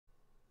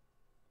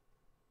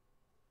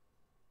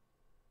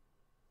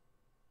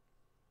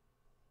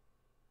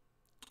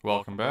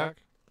Welcome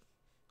back.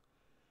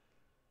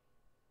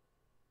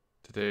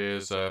 Today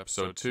is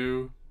episode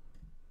 2.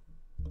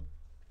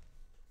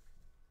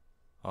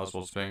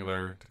 Oswald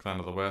Spengler, Decline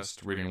of the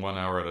West, reading 1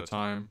 hour at a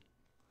time.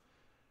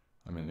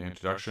 I'm in the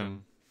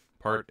introduction.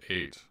 Part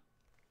 8.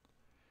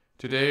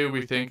 Today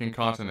we think in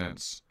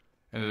continents,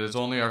 and it is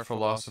only our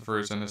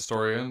philosophers and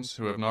historians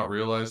who have not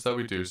realized that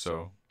we do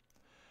so.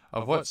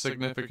 Of what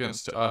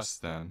significance to us,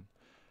 then,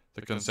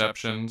 the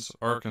conceptions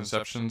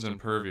and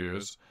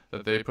purviews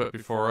that they put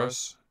before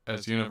us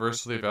as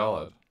universally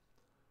valid,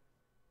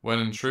 when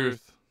in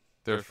truth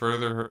their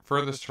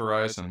furthest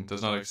horizon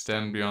does not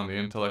extend beyond the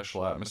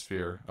intellectual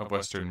atmosphere of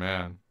Western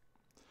man.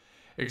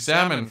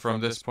 Examine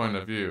from this point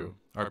of view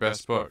our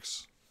best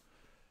books.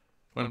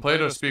 When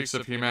Plato speaks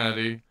of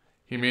humanity,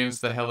 he means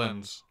the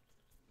Hellenes,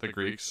 the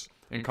Greeks,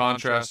 in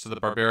contrast to the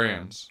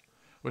barbarians,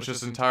 which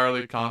is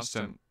entirely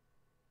consonant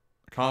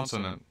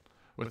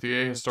with the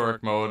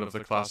ahistoric mode of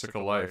the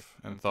classical life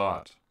and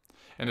thought,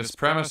 and his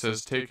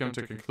premises take him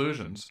to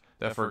conclusions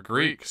that for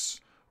Greeks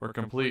were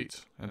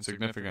complete and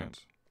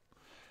significant.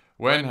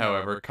 When,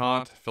 however,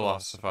 Kant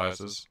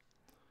philosophizes,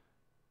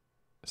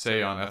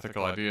 say on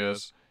ethical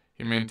ideas,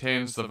 he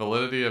maintains the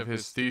validity of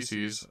his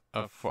theses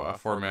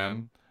for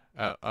men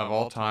of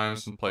all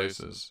times and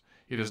places.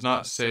 He does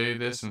not say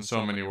this in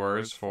so many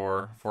words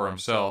for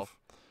himself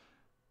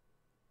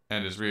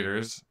and his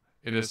readers.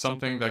 It is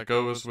something that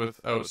goes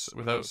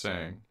without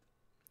saying.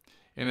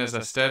 In his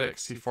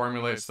aesthetics, he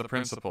formulates the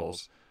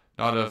principles,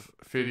 not of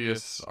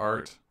Phidias'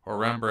 art or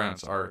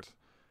Rembrandt's art,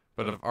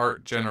 but of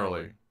art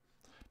generally.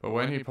 But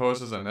when he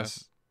poses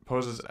as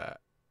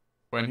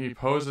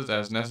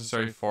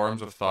necessary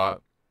forms of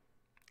thought,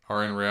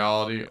 are in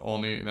reality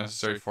only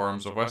necessary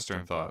forms of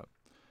Western thought.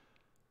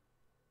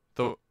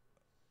 Though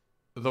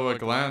a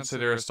glance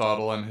at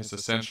Aristotle and his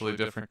essentially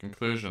different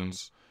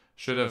conclusions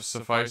should have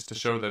sufficed to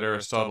show that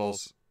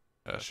Aristotle's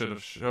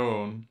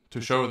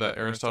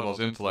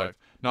intellect,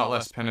 not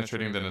less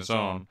penetrating than his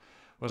own,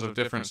 was of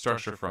different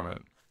structure from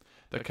it.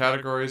 The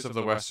categories of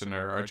the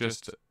Westerner are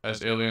just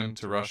as alien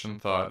to Russian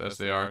thought as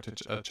they are to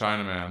a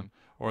Chinaman,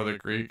 or the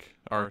Greek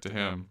are to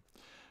him.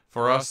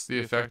 For us, the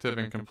effective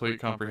and complete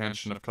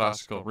comprehension of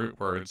classical root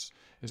words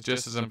is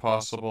just as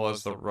impossible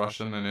as that of the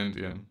Russian and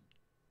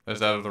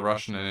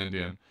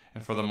Indian,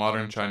 and for the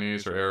modern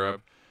Chinese or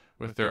Arab,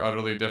 with their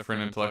utterly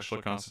different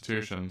intellectual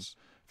constitutions,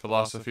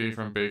 philosophy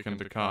from Bacon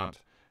to Kant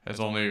has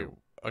only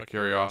a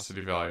curiosity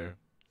value.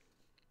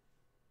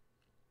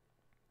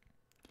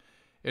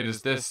 It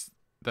is this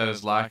that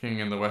is lacking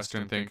in the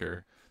Western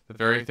thinker, the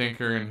very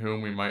thinker in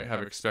whom we might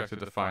have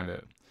expected to find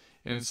it: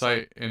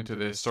 insight into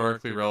the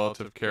historically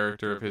relative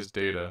character of his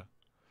data,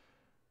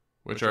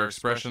 which are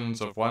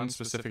expressions of one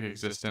specific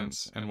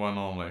existence and one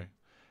only,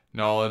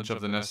 knowledge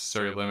of the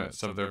necessary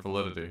limits of their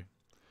validity,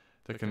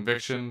 the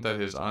conviction that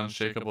his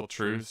unshakable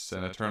truths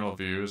and eternal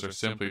views are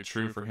simply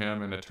true for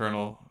him and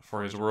eternal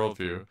for his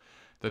worldview,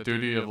 the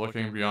duty of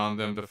looking beyond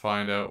them to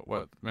find out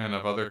what men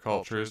of other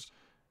cultures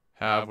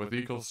have with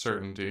equal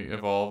certainty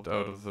evolved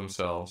out of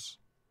themselves.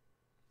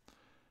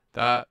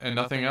 That and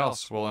nothing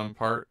else will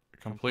impart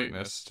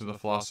completeness to the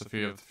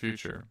philosophy of the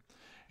future,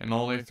 and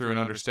only through an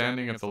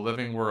understanding of the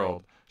living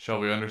world shall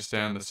we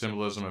understand the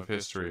symbolism of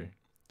history.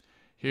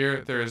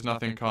 Here there is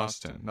nothing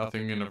constant,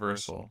 nothing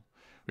universal.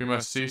 We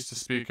must cease to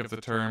speak of the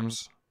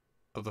terms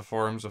of the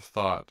forms of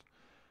thought,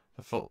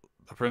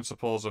 the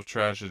principles of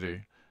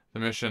tragedy, the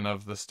mission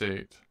of the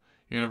state.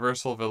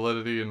 Universal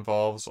validity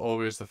involves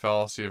always the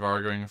fallacy of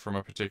arguing from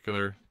a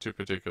particular to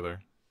particular.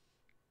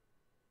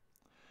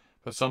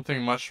 But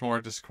something much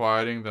more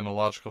disquieting than a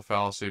logical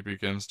fallacy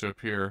begins to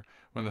appear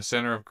when the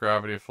center of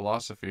gravity of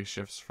philosophy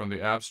shifts from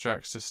the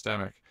abstract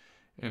systemic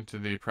into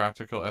the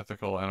practical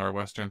ethical, and our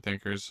Western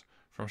thinkers,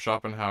 from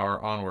Schopenhauer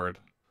onward,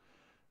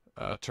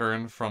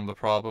 turn from the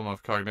problem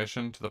of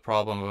cognition to the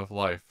problem of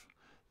life,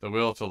 the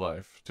will to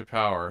life, to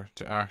power,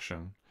 to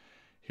action.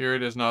 Here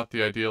it is not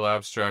the ideal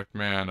abstract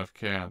man of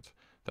Kant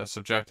that is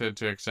subjected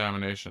to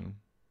examination,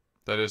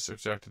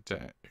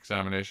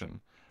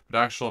 but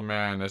actual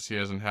man as he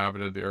has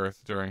inhabited the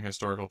earth during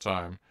historical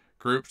time,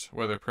 grouped,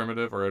 whether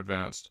primitive or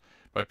advanced,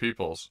 by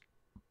peoples.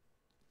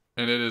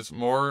 And it is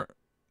more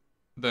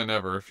than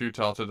ever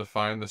futile to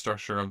define the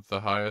structure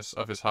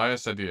of his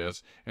highest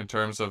ideas in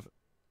terms of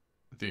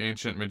the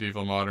ancient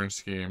medieval modern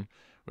scheme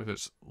with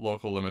its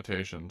local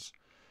limitations.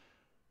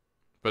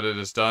 But it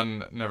is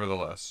done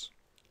nevertheless.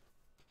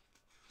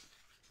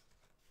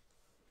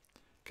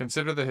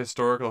 Consider the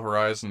historical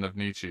horizon of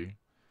Nietzsche.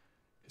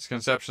 His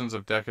conceptions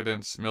of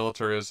decadence,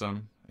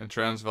 militarism, and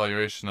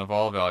transvaluation of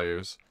all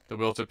values, the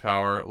will to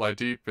power, lie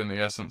deep in the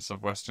essence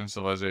of Western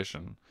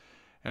civilization,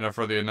 and are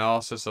for the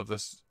analysis of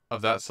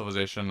that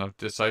civilization of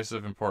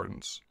decisive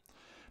importance.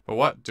 But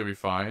what, do we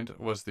find,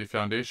 was the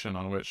foundation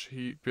on which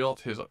he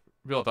built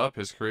up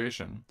his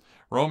creation?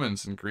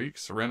 Romans and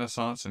Greeks,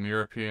 Renaissance and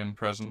European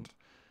present,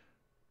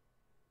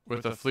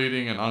 with a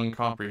fleeting and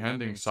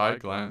uncomprehending side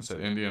glance at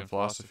Indian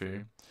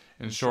philosophy.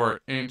 In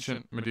short,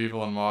 ancient,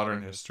 medieval, and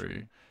modern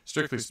history.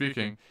 Strictly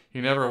speaking,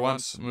 he never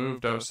once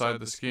moved outside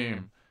the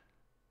scheme,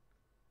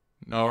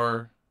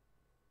 nor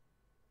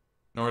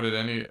nor did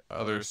any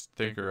other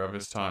thinker of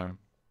his time.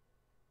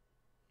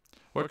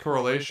 What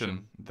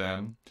correlation,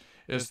 then,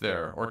 is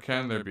there, or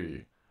can there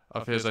be,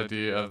 of his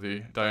idea of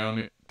the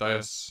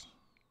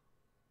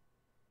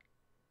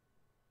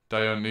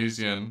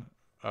Dionysian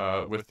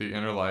with the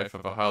inner life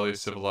of a highly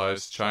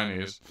civilized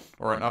Chinese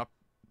or an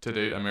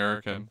up-to-date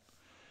American?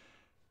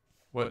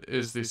 What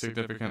is the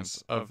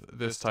significance of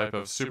this type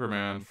of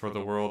Superman for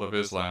the world of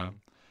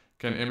Islam?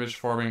 Can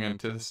image-forming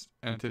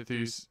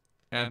antitheses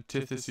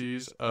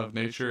of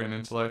nature and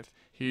intellect,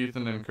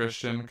 heathen and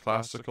Christian,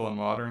 classical and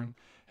modern,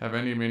 have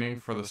any meaning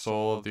for the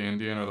soul of the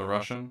Indian or the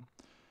Russian?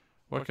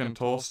 What can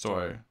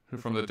Tolstoy, who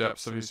from the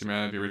depths of his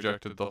humanity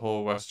rejected the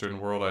whole Western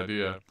world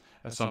idea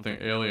as something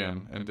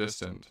alien and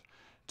distant,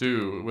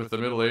 do with the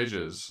Middle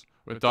Ages,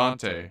 with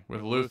Dante,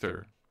 with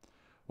Luther?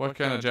 What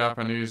can a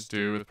Japanese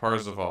do with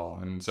Parzival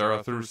and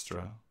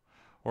Zarathustra,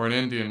 or an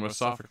Indian with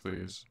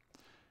Sophocles?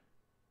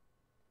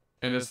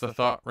 And is the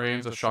thought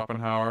reigns of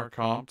Schopenhauer,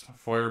 Comte,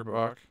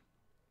 Feuerbach,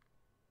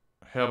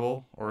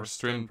 Hebel, or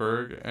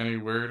Strindberg any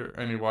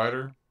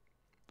wider?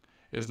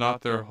 Is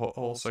not their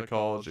whole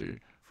psychology,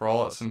 for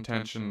all its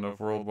intention of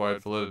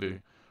worldwide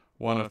validity,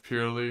 one of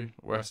purely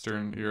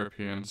Western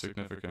European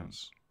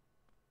significance?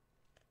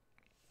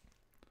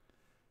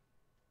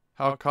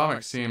 How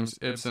comic seems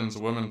Ibsen's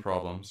women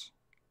problems,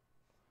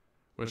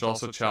 which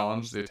also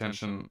challenged the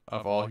attention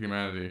of all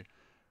humanity,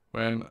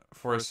 when,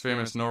 for his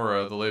famous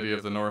Nora, the lady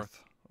of the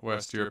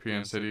northwest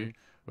European city,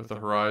 with the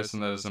horizon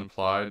that is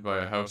implied by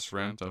a house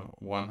rent of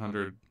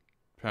 £100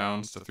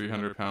 to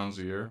 £300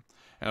 a year,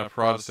 and a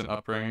Protestant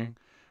upbringing,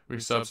 we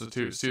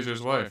substitute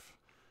Caesar's wife,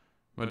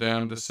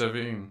 Madame de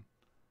Sévigné,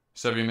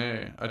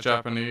 a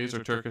Japanese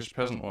or Turkish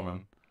peasant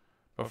woman.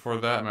 But for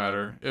that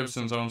matter,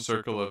 Ibsen's own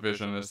circle of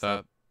vision is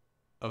that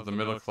of the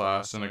middle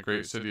class in a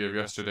great city of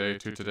yesterday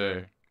to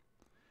today.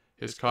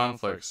 His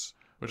conflicts,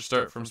 which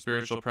start from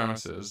spiritual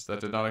premises that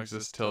did not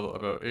exist till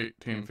about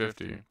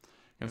 1850,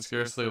 can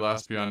scarcely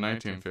last beyond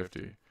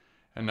 1950,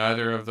 and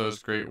neither of the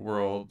great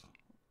world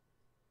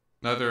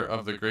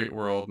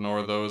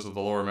nor those of the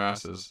lower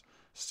masses,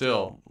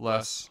 still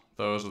less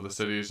those of the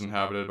cities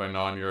inhabited by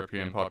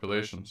non-European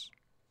populations.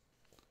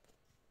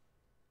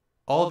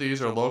 All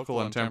these are local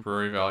and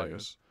temporary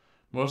values,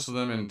 most of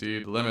them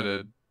indeed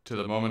limited to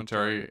the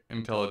momentary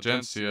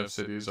intelligentsia of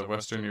cities of the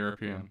Western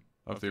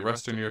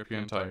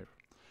European type.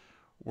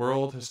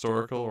 World,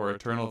 historical, or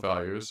eternal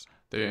values,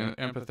 they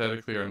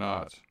empathetically are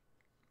not.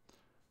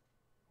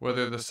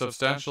 Whether the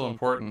substantial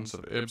importance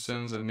of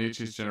Ibsen's and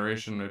Nietzsche's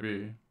generation may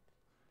be,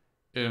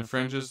 it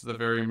infringes the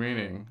very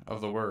meaning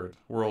of the word,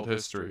 world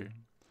history,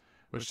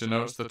 which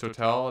denotes the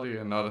totality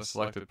and not a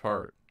selected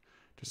part,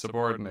 to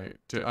subordinate,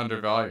 to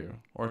undervalue,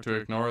 or to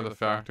ignore the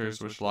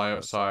factors which lie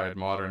outside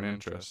modern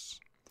interests.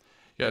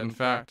 Yet in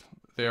fact,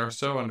 they are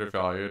so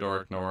undervalued or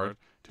ignored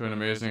to an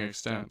amazing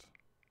extent.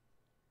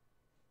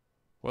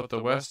 What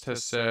the West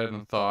has said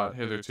and thought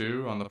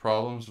hitherto on the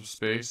problems of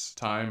space,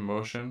 time,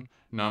 motion,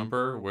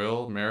 number,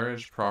 will,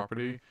 marriage,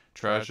 property,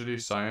 tragedy,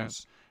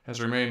 science,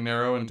 has remained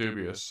narrow and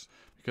dubious,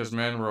 because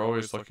men were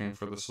always looking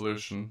for the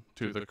solution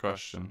to the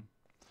question.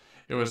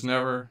 It was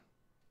never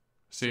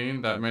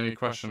seen that many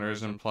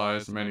questioners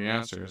implies many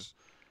answers,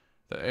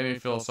 that any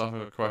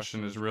philosophical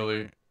question is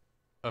really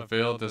a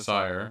veiled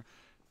desire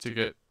to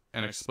get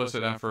an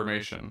explicit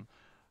affirmation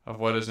of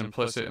what is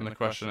implicit in the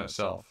question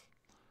itself,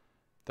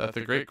 that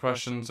the great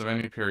questions of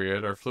any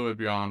period are fluid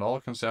beyond all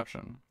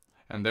conception,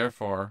 and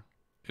therefore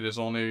it is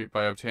only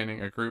by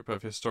obtaining a group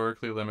of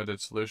historically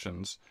limited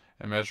solutions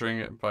and measuring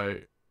it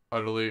by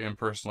utterly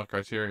impersonal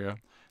criteria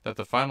that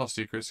the final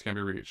secrets can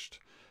be reached.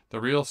 The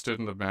real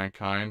student of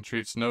mankind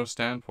treats no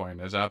standpoint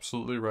as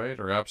absolutely right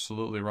or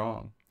absolutely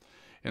wrong.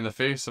 In the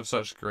face of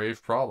such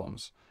grave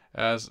problems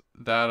as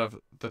that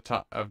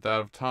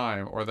of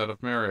time or that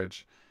of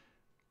marriage,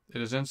 it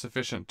is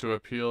insufficient to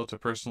appeal to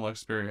personal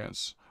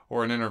experience,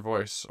 or an inner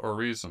voice, or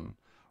reason,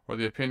 or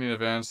the opinion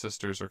of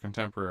ancestors or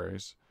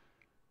contemporaries.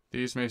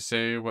 These may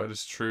say what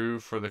is true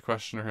for the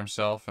questioner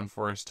himself and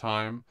for his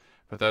time,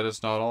 but that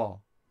is not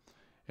all.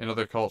 In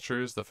other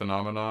cultures, the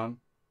phenomenon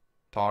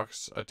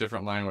talks a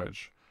different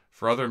language.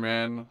 For other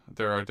men,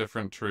 there are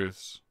different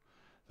truths.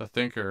 The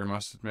thinker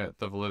must admit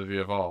the validity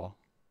of all,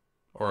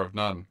 or of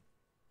none.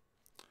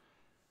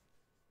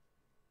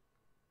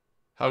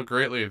 How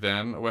greatly,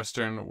 then,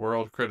 Western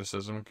world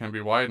criticism can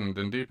be widened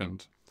and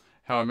deepened.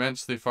 How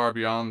immensely far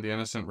beyond the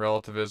innocent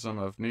relativism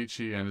of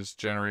Nietzsche and his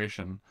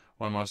generation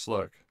one must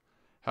look.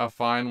 How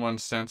fine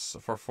one's sense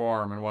for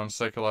form and one's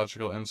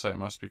psychological insight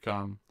must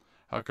become.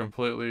 How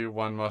completely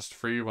one must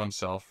free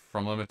oneself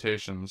from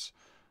limitations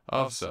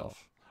of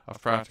self,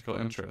 of practical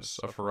interests,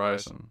 of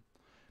horizon,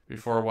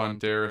 before one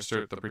dare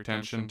assert the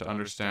pretension to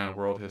understand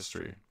world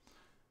history,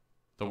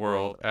 the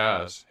world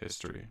as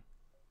history.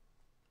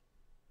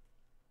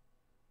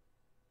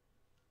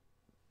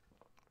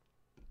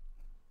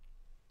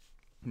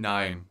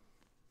 (9)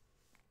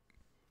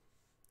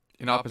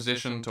 In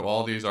opposition to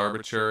all these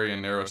arbitrary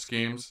and narrow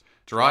schemes,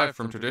 derived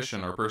from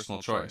tradition or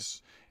personal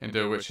choice,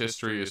 into which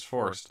history is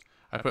forced,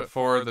 I put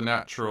forward the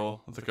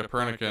natural, the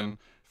Copernican,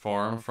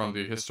 form from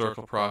the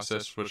historical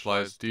process which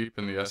lies deep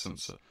in the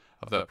essence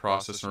of that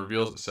process and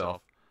reveals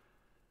itself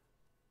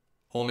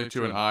only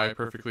to an eye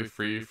perfectly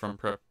free from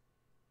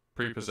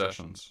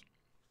prepossessions.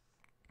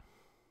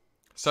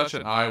 Such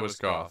an eye was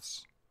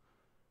Goethe's.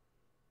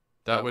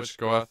 That which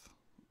Goethe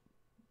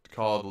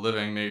called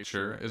living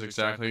nature is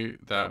exactly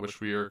that which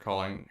we are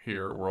calling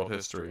here world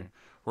history,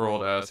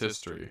 world as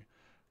history.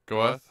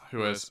 Goethe,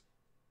 who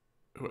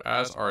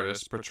as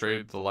artist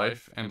portrayed the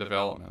life and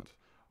development,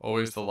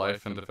 always the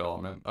life and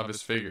development, of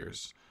his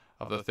figures,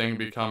 of the thing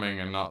becoming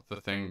and not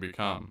the thing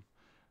become.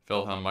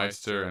 Wilhelm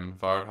Meister in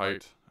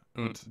Wahrheit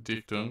und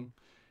Dichtung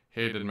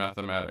hated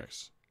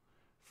mathematics.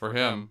 For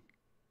him,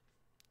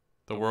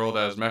 the world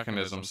as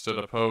mechanism stood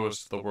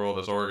opposed to the world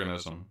as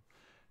organism,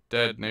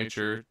 dead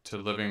nature to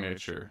living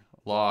nature,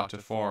 law to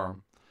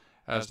form.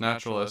 As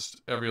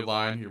naturalist, every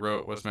line he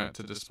wrote was meant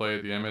to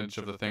display the image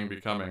of the thing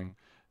becoming,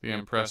 the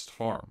impressed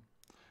form.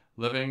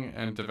 Living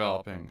and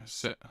developing,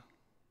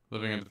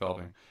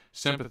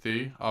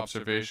 sympathy,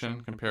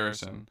 observation,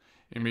 comparison,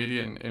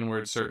 immediate and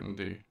inward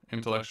certainty,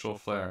 intellectual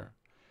flair.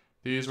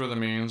 These were the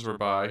means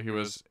whereby he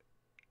was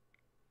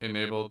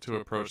enabled to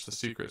approach the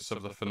secrets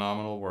of the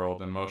phenomenal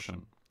world in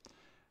motion.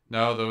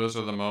 Now those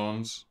are the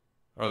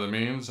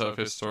means of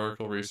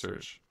historical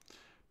research.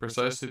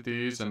 Precisely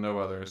these and no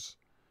others.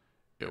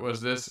 It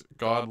was this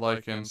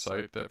godlike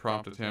insight that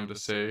prompted him to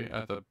say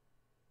at the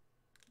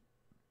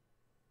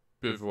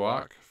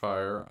bivouac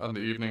fire on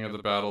the evening of the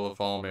Battle of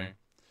Valmy,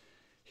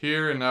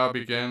 "Here and now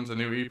begins a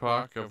new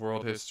epoch of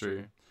world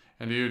history,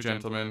 and you,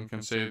 gentlemen,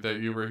 can say that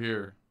you were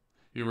here.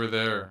 You were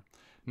there.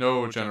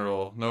 No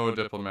general, no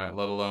diplomat,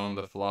 let alone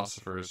the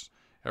philosophers,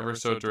 ever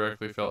so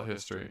directly felt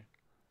history.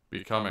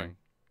 Becoming.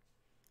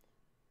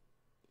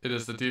 It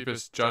is the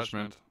deepest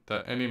judgment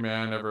that any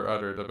man ever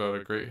uttered about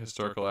a great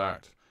historical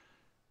act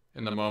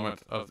in the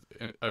moment of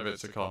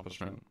its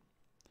accomplishment.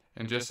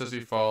 And just as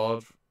he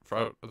followed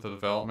out the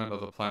development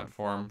of the plant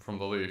form from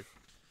the leaf,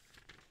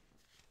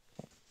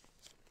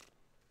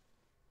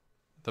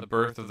 the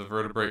birth of the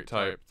vertebrate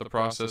type, the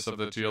process of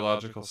the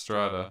geological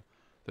strata,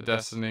 the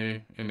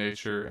destiny in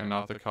nature and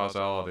not the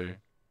causality,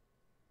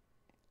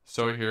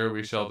 so here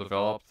we shall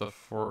develop the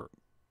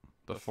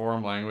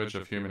form language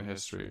of human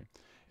history,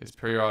 its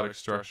periodic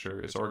structure,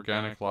 its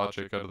organic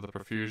logic out of the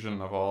profusion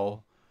of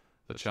all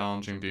the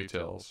challenging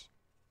details.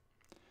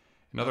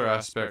 In other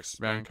aspects,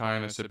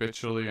 mankind is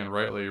habitually and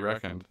rightly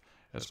reckoned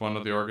as one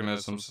of the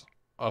organisms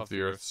of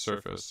the earth's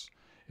surface.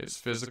 Its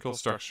physical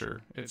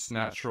structure, its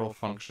natural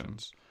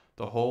functions,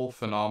 the whole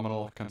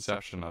phenomenal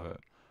conception of it,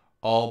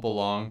 all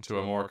belong to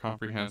a more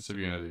comprehensive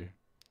unity.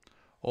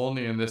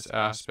 Only in this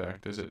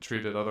aspect is it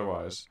treated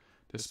otherwise,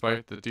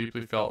 despite the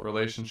deeply felt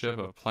relationship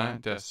of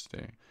plant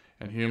destiny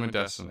and human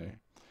destiny,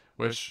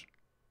 which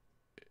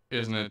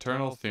is an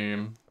eternal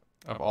theme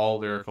of all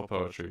lyrical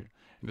poetry,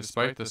 and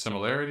despite the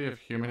similarity of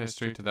human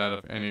history to that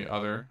of any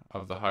other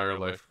of the higher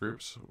life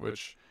groups,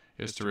 which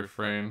is the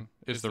refrain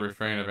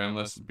of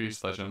endless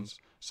beast legends,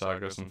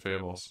 sagas, and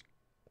fables.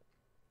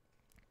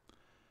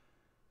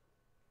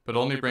 But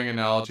only bring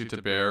analogy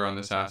to bear on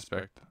this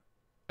aspect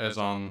as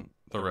on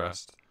the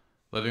rest,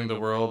 letting the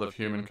world of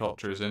human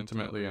cultures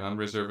intimately and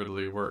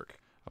unreservedly work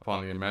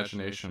upon the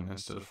imagination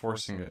instead of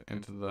forcing it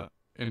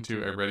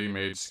into a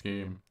ready-made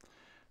scheme.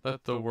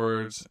 Let the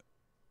words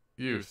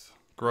youth,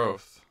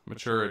 growth,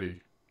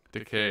 maturity,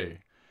 decay,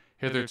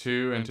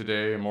 hitherto and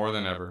today more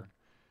than ever,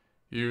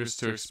 used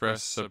to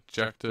express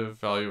subjective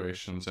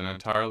valuations and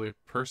entirely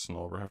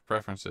personal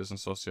preferences in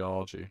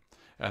sociology,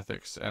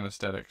 ethics, and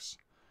aesthetics,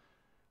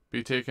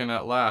 be taken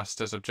at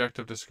last as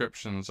objective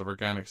descriptions of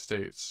organic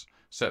states,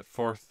 set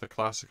forth the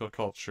classical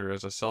culture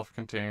as a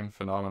self-contained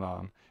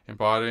phenomenon,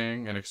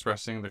 embodying and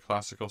expressing the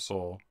classical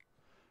soul.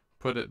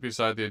 Put it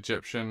beside the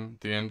Egyptian,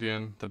 the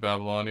Indian, the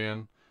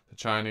Babylonian, the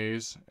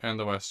Chinese, and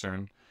the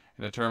Western,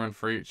 and determine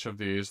for each of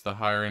these the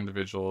higher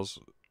individuals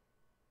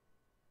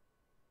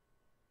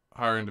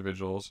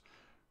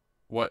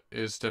what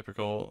is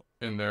typical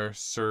in their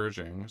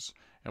surgings,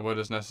 and what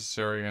is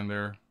necessary in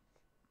their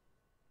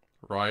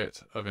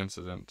riot of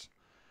incident.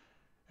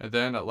 And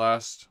then at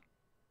last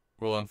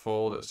will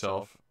unfold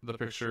itself the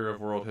picture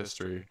of world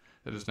history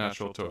that is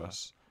natural to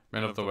us,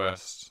 men of the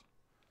West,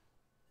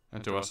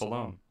 and to us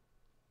alone.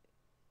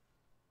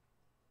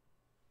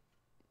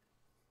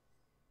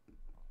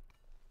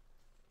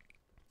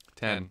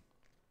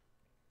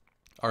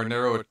 Our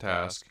narrow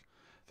task,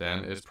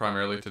 then, is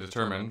primarily to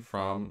determine,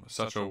 from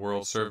such a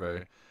world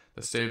survey,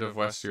 the state of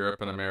West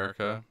Europe and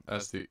America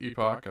as the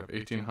epoch of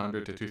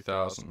 1800 to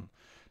 2000,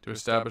 to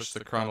establish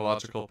the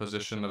chronological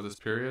position of this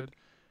period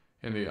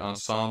in the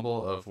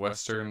ensemble of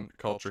Western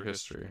culture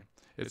history,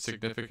 its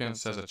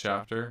significance as a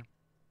chapter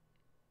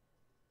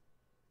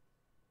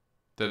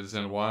that is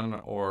in one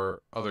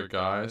or other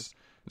guise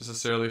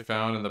necessarily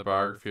found in the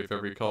biography of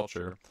every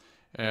culture,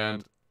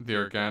 and the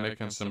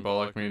organic and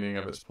symbolic meaning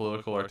of its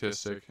political,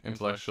 artistic,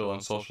 intellectual,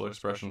 and social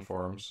expression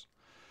forms.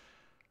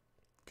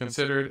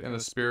 Considered in the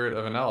spirit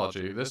of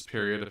analogy, this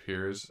period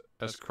appears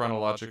as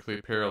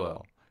chronologically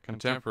parallel,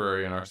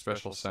 contemporary in our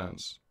special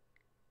sense,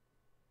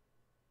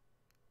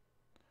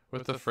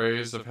 with the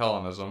phase of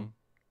Hellenism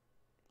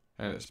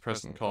and its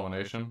present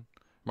culmination,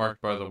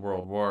 marked by the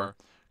World War,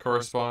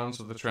 corresponds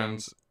with the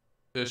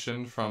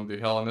transition from the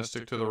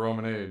Hellenistic to the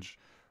Roman age.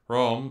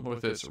 Rome,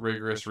 with its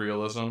rigorous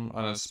realism,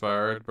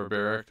 uninspired,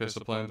 barbaric,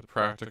 disciplined,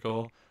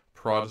 practical,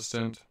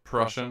 Protestant,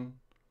 Prussian,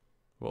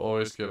 will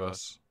always give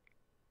us,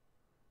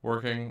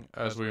 working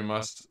as we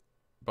must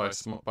by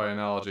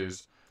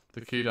analogies,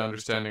 the key to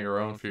understanding our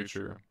own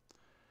future.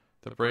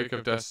 The break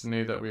of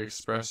destiny that we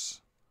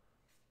express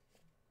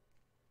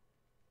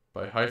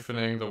by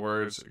hyphenating the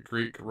words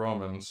Greek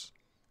Romans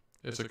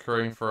is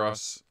occurring for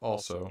us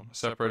also,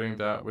 separating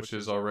that which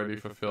is already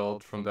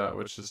fulfilled from that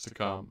which is to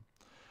come.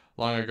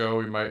 Long ago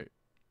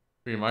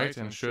we might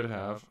and should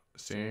have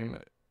seen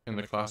in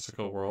the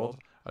classical world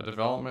a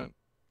development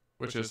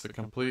which is the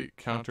complete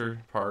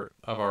counterpart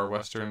of our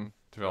Western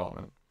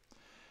development,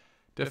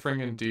 differing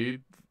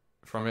indeed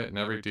from it in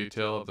every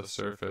detail of the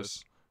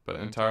surface, but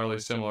entirely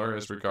similar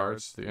as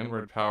regards the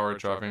inward power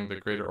driving the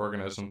greater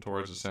organism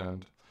towards its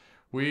end.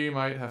 We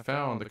might have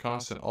found the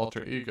constant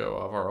alter ego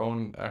of our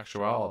own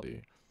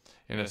actuality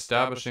in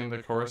establishing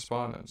the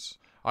correspondence,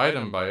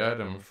 item by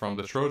item, from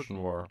the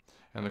Trojan War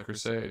and the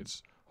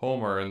Crusades,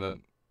 Homer and the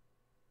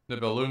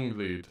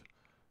Nibelungenlied,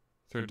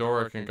 through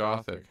Doric and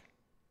Gothic,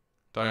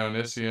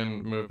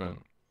 Dionysian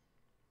movement,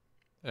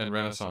 and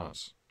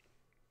Renaissance,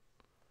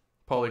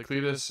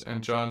 Polycletus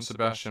and John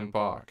Sebastian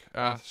Bach,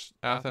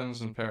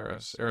 Athens and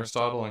Paris,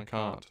 Aristotle and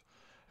Kant,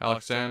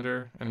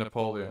 Alexander and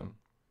Napoleon,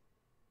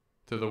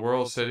 to the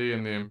world city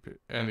and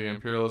the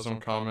imperialism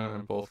common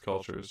in both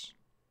cultures.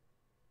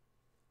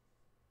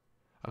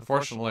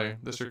 Unfortunately,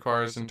 this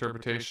requires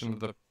interpretation of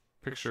the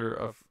picture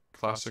of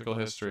classical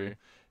history,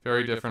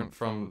 very different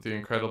from the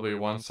incredibly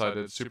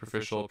one-sided,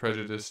 superficial,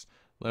 prejudiced,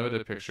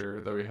 limited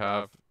picture that we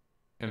have,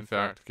 in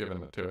fact,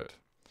 given to it.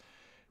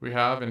 We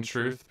have, in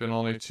truth, been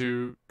only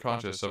too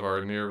conscious of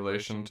our near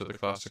relation to the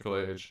classical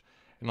age,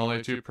 and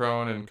only too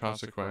prone, in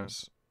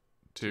consequence,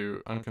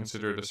 to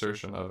unconsidered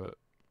assertion of it.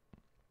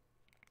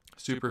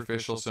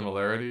 Superficial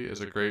similarity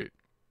is a great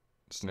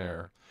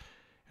snare,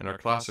 and our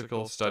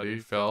classical study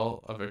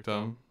fell a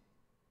victim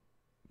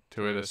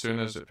to it as soon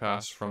as it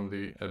passed from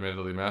the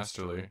admittedly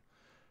masterly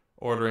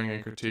ordering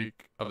and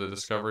critique of the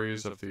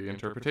discoveries of the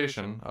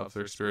interpretation of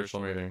their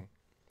spiritual meaning.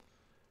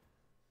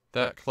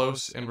 That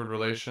close inward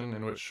relation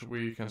in which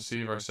we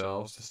conceive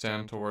ourselves to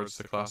stand towards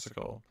the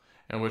classical,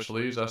 and which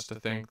leads us to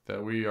think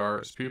that we are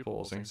its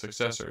pupils and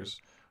successors,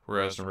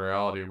 whereas in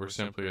reality we're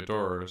simply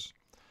adorers,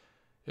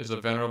 is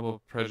a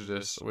venerable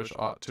prejudice which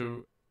ought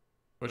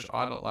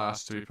at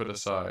last to be put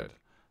aside.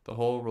 The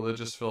whole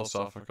religious,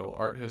 philosophical,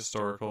 art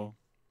historical,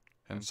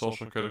 and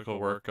social critical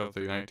work of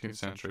the 19th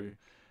century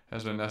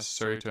has been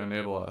necessary to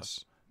enable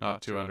us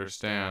not to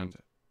understand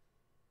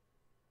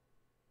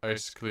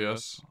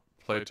Aeschylus,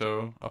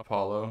 Plato,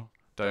 Apollo,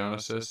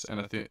 Dionysus,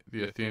 and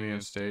the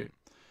Athenian state,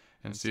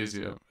 and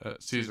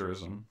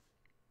Caesarism,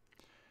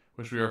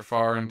 which we are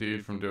far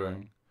indeed from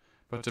doing,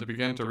 but to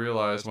begin to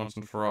realize once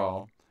and for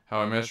all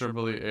how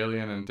immeasurably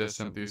alien and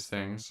distant these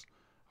things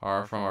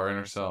are from our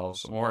inner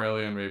selves, more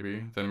alien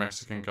maybe than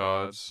Mexican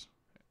gods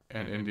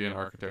and Indian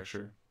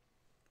architecture.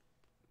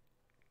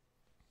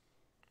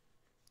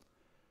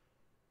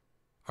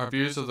 Our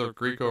views of the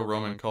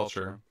Greco-Roman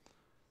culture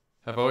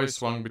have always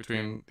swung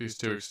between these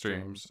two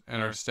extremes,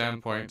 and our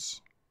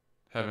standpoints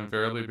have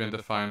invariably been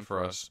defined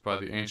for us by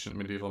the ancient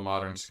medieval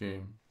modern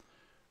scheme.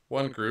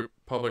 One group,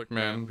 public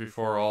men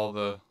before all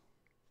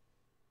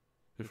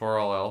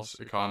else,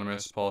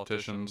 economists,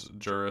 politicians,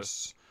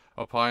 jurists,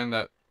 opine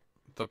that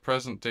the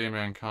present-day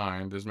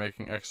mankind is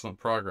making excellent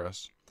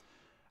progress,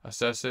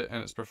 assess it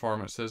and its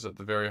performances at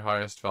the very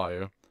highest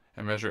value,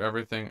 and measure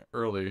everything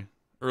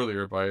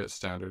earlier by its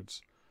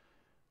standards.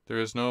 There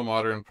is no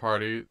modern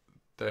party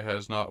that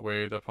has not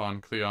weighed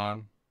upon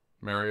Cleon,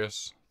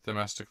 Marius,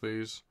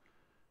 Themistocles,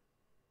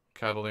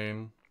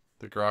 Catiline,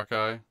 the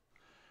Gracchi,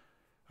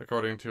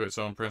 according to its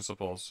own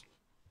principles.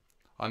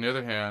 On the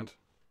other hand,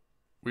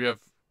 we have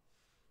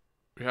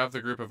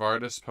the group of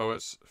artists,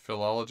 poets,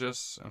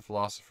 philologists, and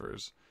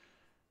philosophers.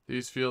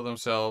 These feel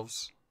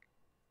themselves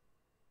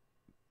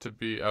to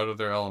be out of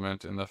their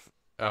element in the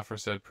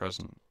aforesaid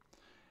present,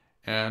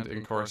 and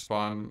in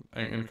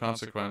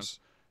consequence,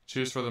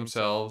 choose for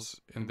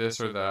themselves in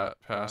this or that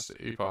past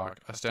epoch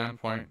a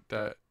standpoint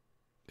that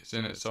is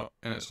in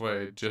its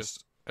way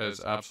just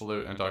as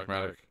absolute and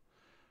dogmatic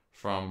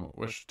from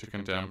which to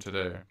condemn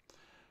today.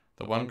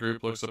 The one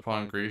group looks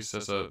upon Greece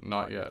as a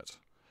not yet,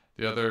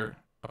 the other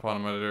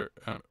upon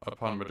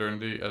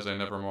modernity as a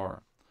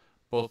nevermore.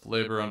 Both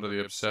labor under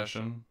the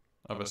obsession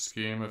of a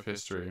scheme of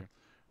history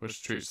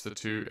which treats the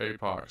two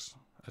epochs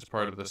as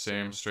part of the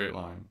same straight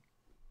line.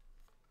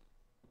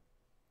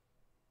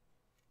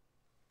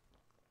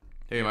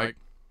 Hey, Mike.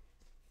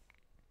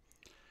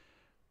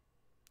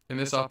 In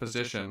this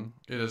opposition,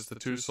 it is the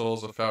two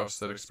souls of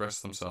Faust that express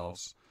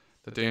themselves.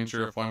 The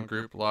danger of one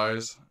group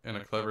lies in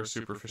a clever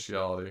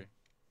superficiality.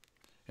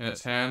 In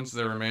its hands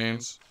there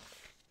remains,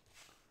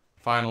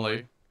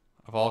 finally,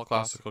 of all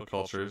classical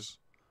cultures,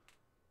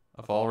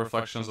 of all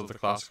reflections of the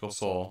classical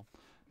soul,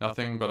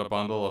 nothing but a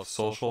bundle of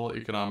social,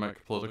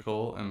 economic,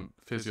 political, and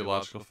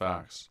physiological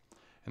facts,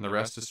 and the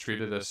rest is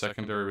treated as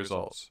secondary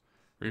results,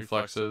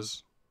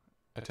 reflexes,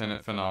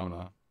 attendant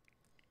phenomena.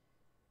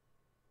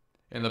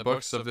 In the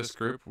books of this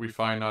group, we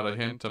find not a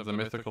hint of the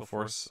mythical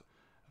force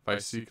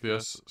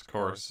Vicilius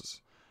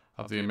course,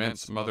 of the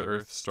immense Mother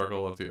Earth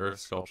struggle of the earth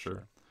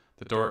sculpture,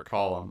 the Doric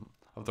column,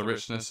 of the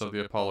richness of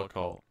the Apollo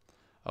cult,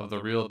 of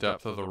the real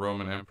depth of the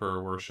Roman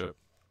emperor worship.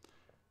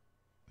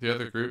 The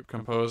other group,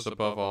 composed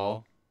above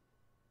all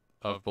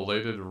of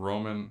belated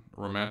Roman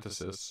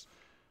romanticists,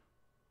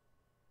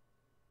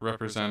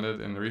 represented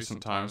in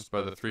recent times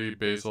by the three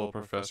Basel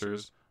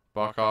professors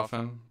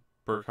Bachofen,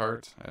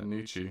 Burckhardt, and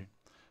Nietzsche,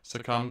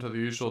 succumb to the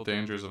usual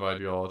dangers of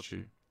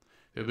ideology.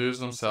 They lose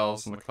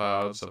themselves in the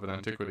clouds of an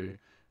antiquity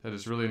that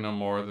is really no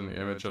more than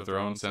the image of their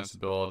own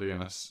sensibility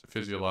in a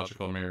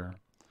physiological mirror.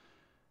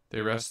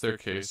 They rest their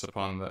case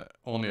upon the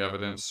only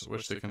evidence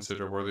which they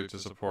consider worthy to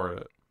support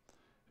it,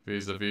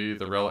 vis-a-vis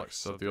the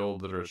relics of the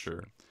old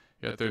literature.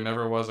 Yet there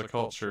never was a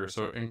culture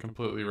so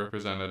incompletely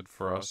represented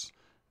for us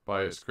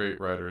by its great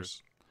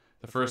writers.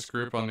 The first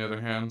group, on the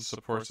other hand,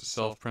 supports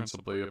itself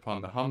principally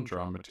upon the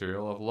humdrum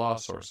material of law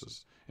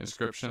sources,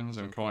 inscriptions,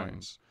 and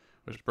coins,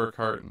 which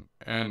Burckhardt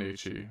and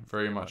Nietzsche,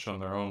 very much on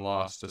their own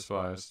loss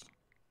despised,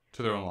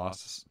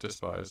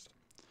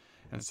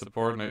 and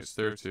subordinates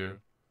thereto,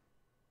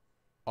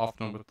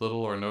 often with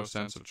little or no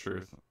sense of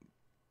truth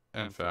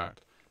and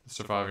fact, the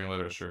surviving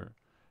literature.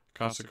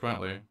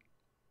 Consequently,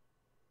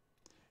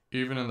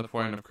 even in the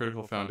point of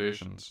critical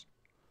foundations,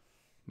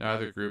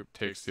 neither group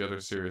takes the other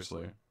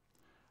seriously.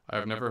 I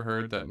have never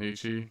heard that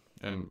Nietzsche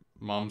and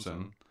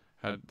Mommsen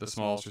had the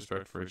smallest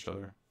respect for each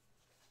other.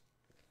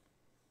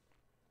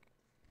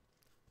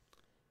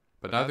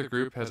 But neither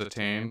group has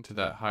attained to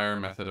that higher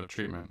method of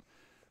treatment,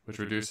 which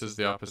reduces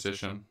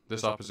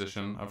this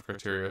opposition of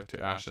criteria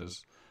to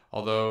ashes,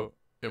 although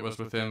it was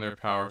within their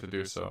power to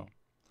do so.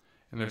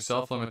 In their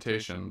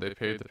self-limitation, they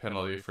paid the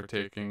penalty for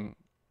taking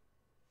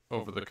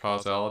over the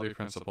causality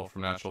principle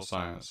from natural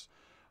science.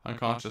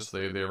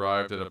 Unconsciously, they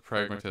arrived at a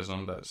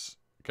pragmatism that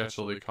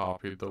sketchily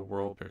copied the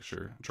world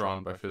picture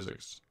drawn by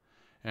physics,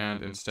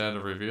 and instead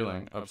of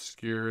revealing,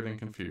 obscured and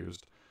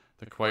confused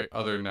the quite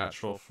other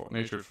natured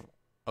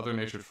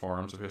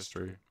forms of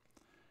history.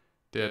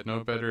 They had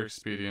no better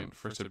expedient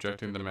for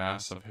subjecting the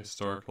mass of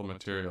historical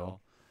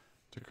material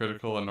to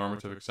critical and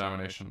normative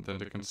examination than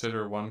to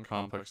consider one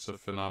complex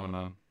of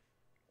phenomena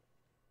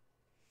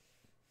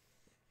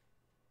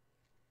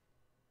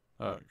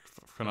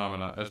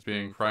as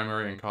being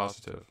primary and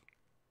causative,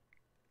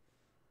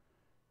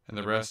 and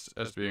the rest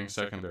as being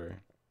secondary,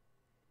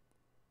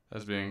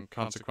 as being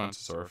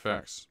consequences or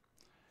effects.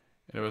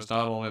 And it was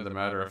not only the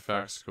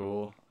matter-of-fact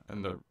school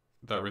that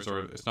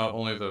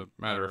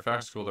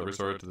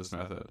resorted to this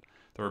method.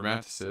 The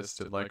Romanticists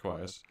did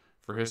likewise,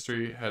 for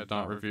history had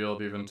not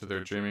revealed even to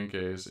their dreaming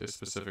gaze its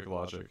specific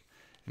logic,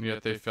 and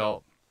yet they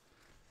felt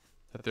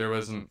that there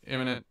was an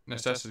imminent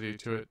necessity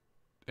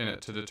in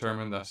it to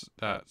determine this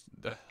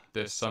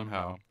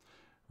somehow,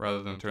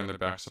 rather than turn their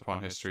backs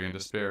upon history in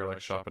despair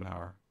like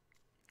Schopenhauer.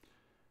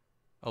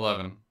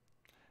 11.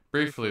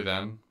 Briefly,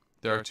 then,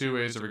 there are two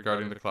ways of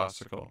regarding the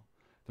classical,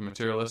 the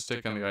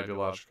materialistic and the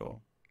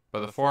ideological.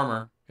 By the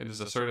former, it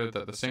is asserted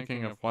that the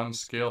sinking of one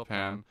scale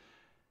pan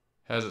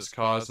has its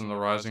cause in the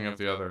rising of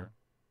the other,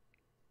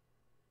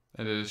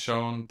 and it is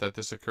shown that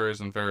this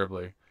occurs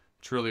invariably,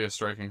 truly a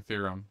striking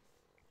theorem.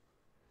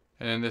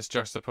 And in this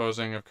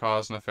juxtaposing of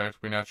cause and effect,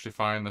 we naturally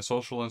find the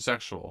social and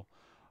sexual,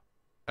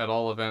 at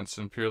all events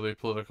and purely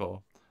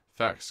political,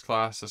 facts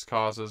class as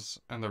causes,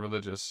 and the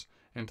religious,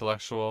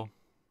 intellectual,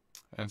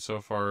 and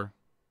so far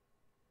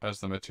as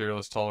the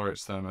materialist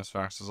tolerates them as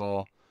facts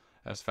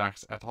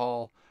at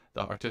all,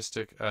 the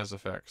artistic as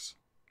effects.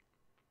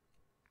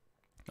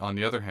 On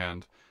the other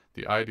hand,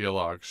 the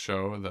ideologues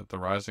show that the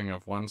rising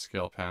of one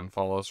scale pan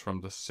follows from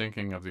the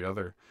sinking of the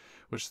other,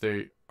 which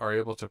they are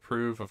able to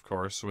prove, of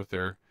course, with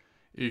their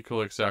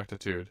equal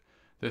exactitude.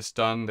 This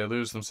done, they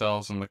lose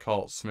themselves in the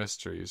cults,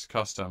 mysteries,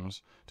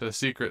 customs, to the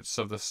secrets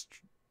of the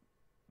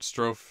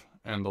strophe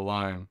and the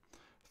line,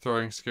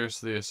 throwing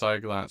scarcely a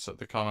side glance at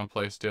the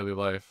commonplace daily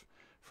life,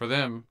 for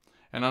them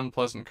an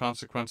unpleasant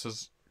consequence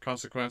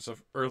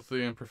of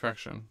earthly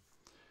imperfection.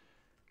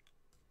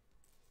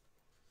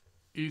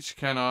 Each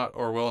cannot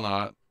or will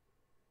not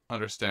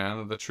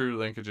understand the true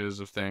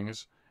linkages of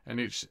things, and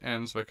each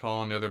ends by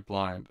calling the other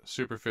blind,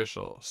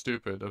 superficial,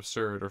 stupid,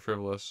 absurd, or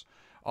frivolous,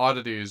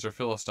 oddities or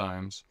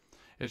philistines.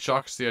 It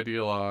shocks the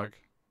ideologue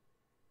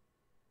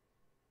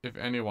if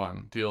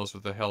anyone deals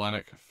with the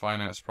Hellenic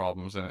finance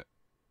problems in it,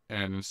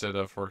 and instead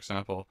of, for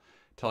example,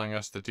 telling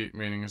us the deep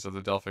meanings of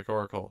the Delphic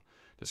oracle,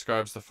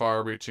 describes the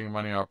far-reaching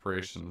money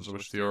operations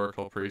which the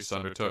oracle priests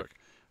undertook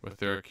with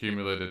their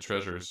accumulated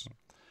treasures.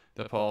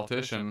 The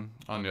politician,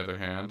 on the other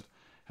hand,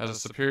 has a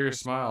superior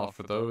smile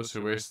for those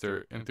who waste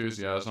their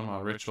enthusiasm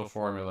on ritual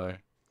formulae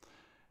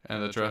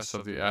and the dress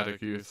of the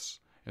Attic youths,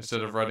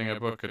 instead of writing a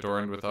book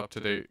adorned with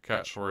up-to-date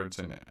catchwords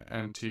and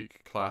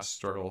antique class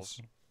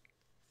struggles.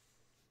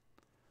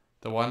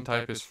 The one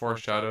type is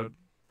foreshadowed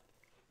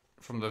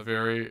from the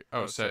very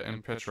outset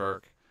in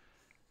Petrarch.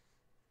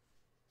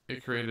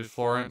 It created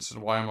Florence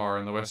and Weimar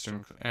in the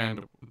Western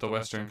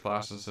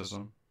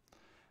classicism.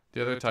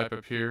 The other type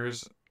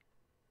appears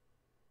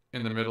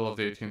in the middle of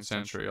the 18th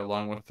century,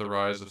 along with the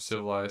rise of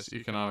civilized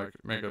economic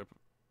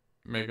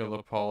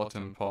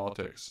megalopolitan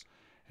politics,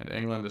 and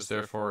England is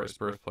therefore its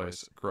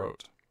birthplace,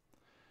 Grote.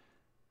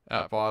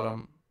 At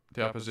bottom,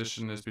 the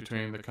opposition is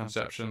between the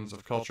conceptions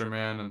of culture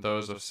man and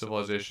those of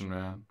civilization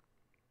man,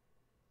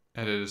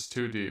 and it is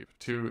too deep,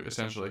 too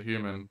essentially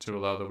human to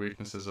allow the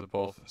weaknesses of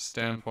both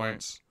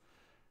standpoints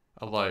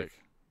alike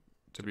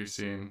to be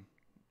seen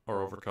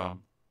or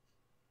overcome.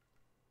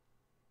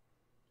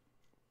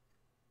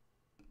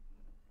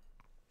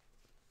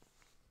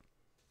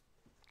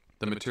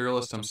 The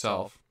materialist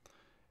himself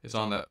is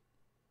on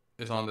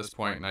this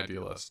point an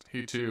idealist.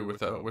 He too,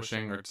 without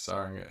wishing or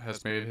desiring it,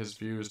 has made his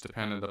views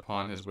dependent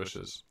upon his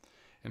wishes.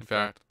 In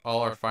fact,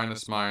 all our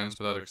finest minds,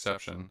 without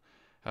exception,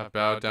 have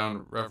bowed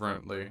down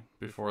reverently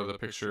before the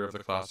picture of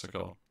the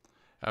classical,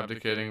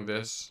 abdicating in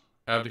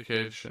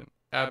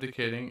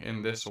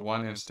this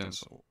one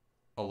instance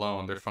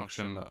alone their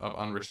function of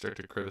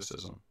unrestricted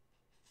criticism.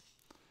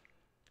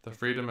 The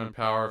freedom and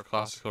power of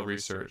classical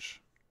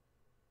research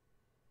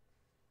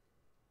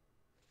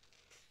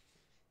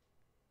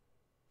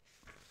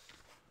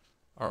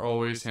are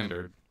always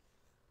hindered,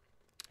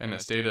 and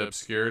its data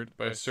obscured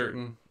by a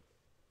certain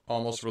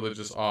almost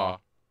religious awe.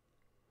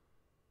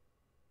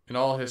 In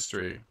all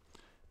history,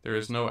 there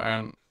is no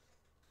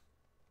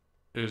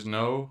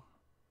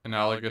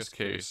analogous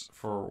case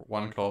for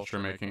one culture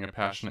making a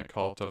passionate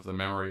cult of the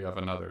memory of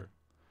another.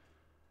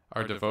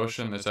 Our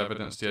devotion is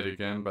evidenced yet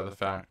again by the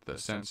fact that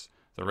since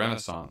the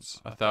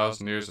Renaissance,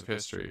 1,000 years of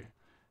history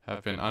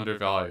have been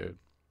undervalued,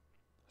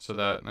 so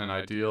that an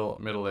ideal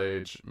Middle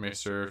Age may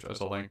serve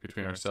as a link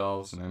between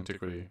ourselves and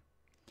antiquity.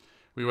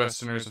 We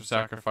Westerners have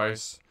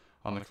sacrificed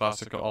on the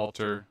classical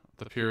altar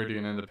the purity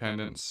and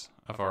independence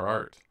of our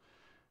art,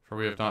 for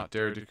we have not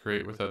dared to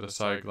create without a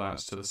side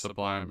glance to the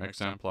sublime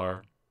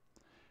exemplar.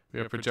 We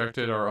have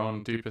projected our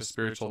own deepest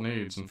spiritual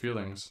needs and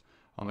feelings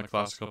on the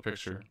classical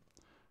picture.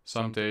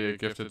 Some day a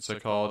gifted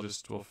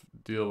psychologist will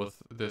deal with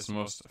this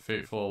most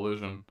fateful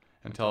illusion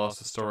and tell us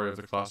the story of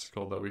the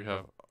classical that we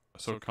have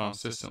so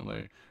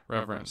consistently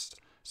reverenced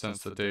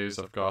since the days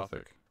of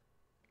Gothic.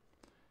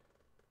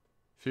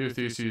 Few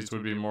theses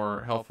would be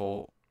more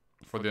helpful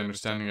for the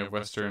understanding of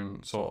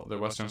the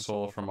Western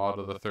soul from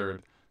Otto III,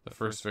 the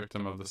first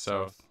victim of the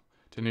South,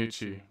 to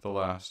Nietzsche, the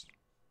last.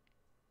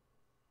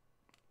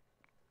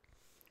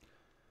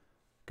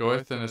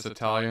 Goethe, in his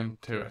Italian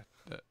tour,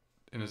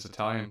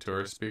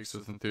 speaks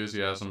with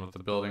enthusiasm of the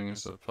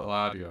buildings of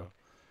Palladio,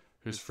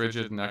 whose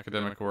frigid and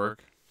academic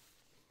work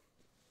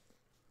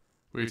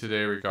we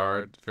today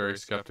regard very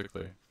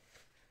skeptically.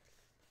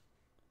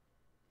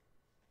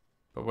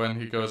 But when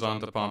he goes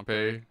on to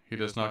Pompeii, he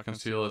does not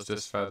conceal his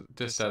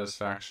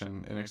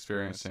dissatisfaction in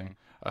experiencing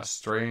a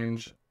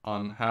strange,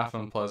 half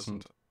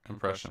unpleasant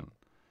impression.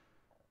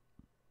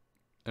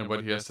 And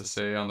what he has to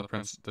say on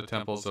the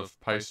temples of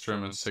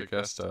Paestum and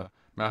Segesta,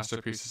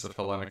 masterpieces of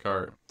Hellenic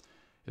art,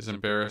 is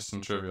embarrassed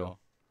and trivial.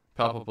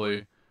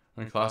 Palpably,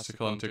 when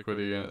classical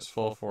antiquity in its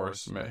full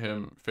force met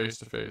him face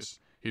to face,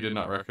 he did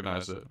not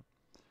recognize it.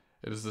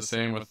 It is the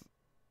same with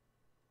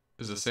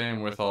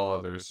all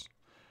others.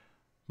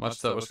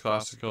 Much that was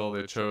classical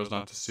they chose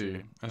not to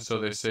see, and so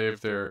they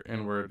saved their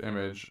inward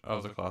image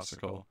of the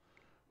classical,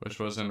 which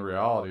was in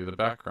reality the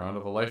background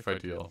of a life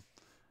ideal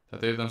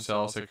that they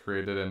themselves had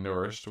created and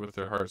nourished with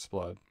their heart's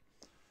blood,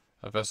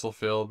 a vessel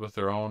filled with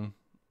their own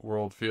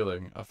world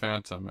feeling, a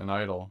phantom, an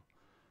idol.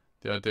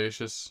 The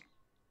audacious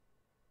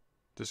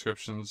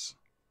descriptions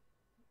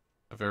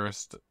of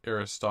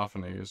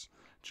Aristophanes,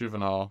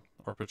 Juvenal,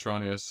 or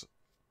Petronius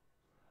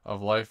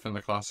of life in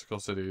the classical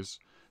cities,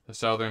 the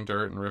southern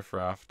dirt and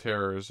riffraff,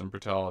 terrors and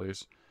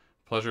brutalities,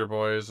 pleasure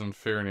boys and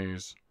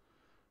Phrynes,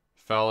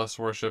 phallus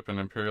worship and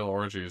imperial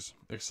orgies,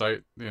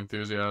 excite the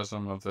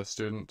enthusiasm of the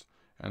student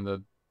and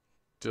the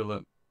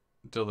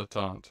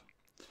dilettante,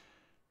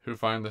 who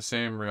find the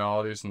same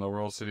realities in the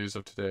world cities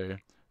of today,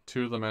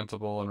 too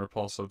lamentable and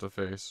repulsive to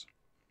face.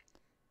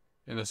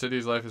 In the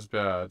cities life is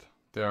bad,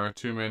 there are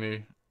too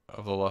many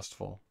of the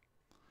lustful.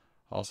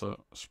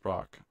 Also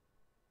sprach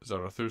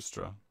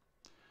Zarathustra.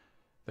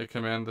 They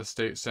command the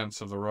state sense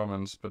of the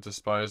Romans, but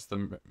despise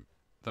the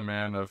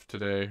man of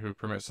today who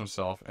permits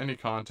himself any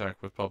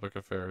contact with public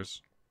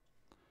affairs.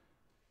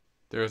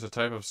 There is a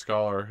type of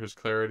scholar whose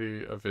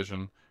clarity of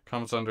vision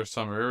comes under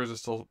some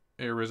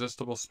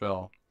irresistible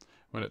spell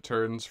when it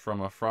turns from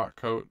a frock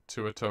coat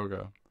to a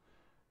toga,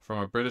 from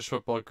a British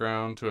football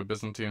ground to a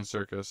Byzantine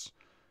circus,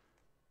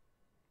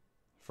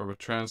 from a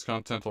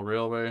transcontinental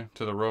railway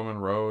to the Roman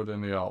road in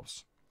the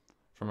Alps,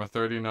 from a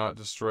 30-knot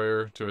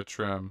destroyer to a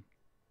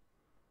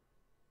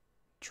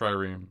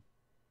trireme,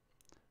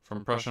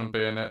 from Prussian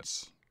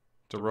bayonets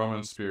to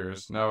Roman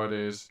spears,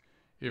 nowadays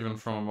even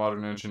from a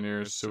modern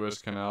engineer's Suez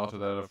Canal to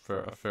that of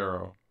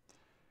Pharaoh.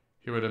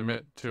 He would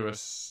admit to a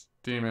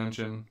steam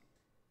engine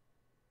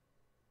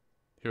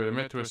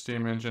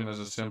as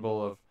a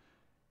symbol of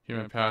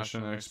human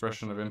passion and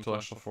expression of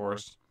intellectual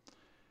force,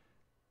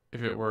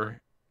 if it were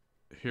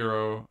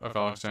Hero of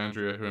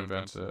Alexandria who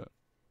invented it,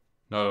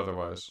 not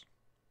otherwise.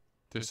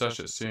 To such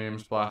it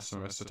seems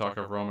blasphemous to talk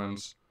of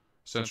Romans'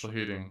 central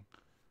heating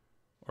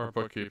or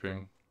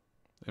bookkeeping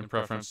in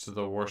preference to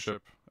the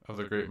worship of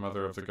the great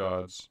mother of the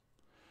gods.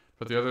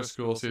 But the other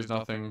school sees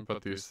nothing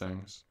but these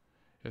things.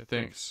 It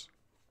thinks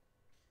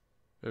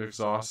it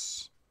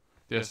exhausts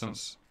the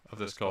essence of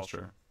this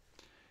culture.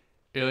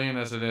 Alien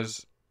as it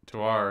is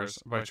to ours,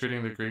 by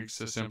treating the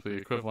Greeks as simply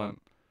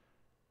equivalent,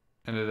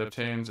 and it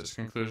obtains its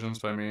conclusions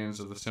by means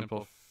of the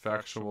simple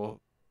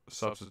factual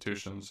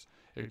substitutions,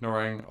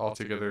 ignoring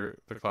altogether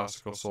the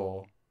classical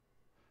soul.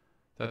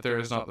 That there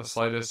is not the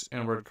slightest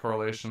inward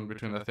correlation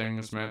between the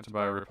things meant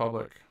by a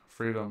republic,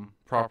 freedom,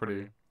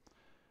 property,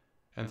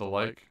 and the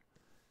like,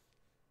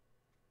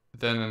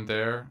 then and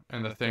there,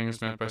 and the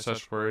things meant by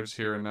such words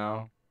here and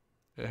now,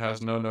 it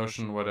has no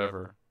notion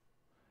whatever.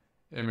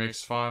 It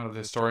makes fun of the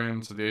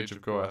historians of the age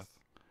of Goethe,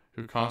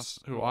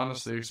 who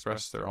honestly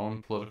express their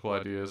own political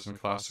ideas in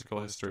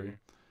classical history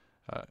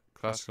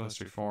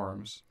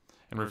forms,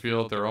 and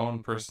revealed their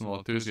own personal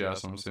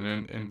enthusiasms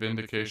in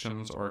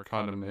vindications or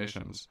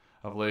condemnations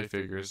of lay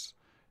figures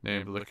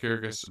named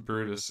Lycurgus,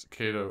 Brutus,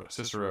 Cato,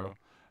 Cicero,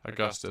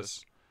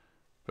 Augustus,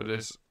 but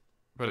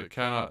it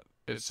cannot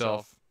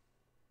itself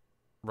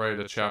write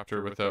a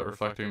chapter without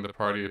reflecting the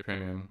party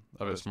opinion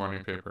of its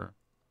morning paper.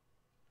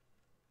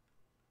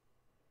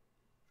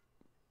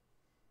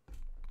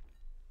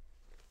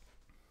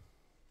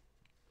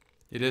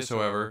 It is,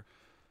 however,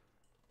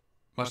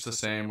 much the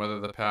same whether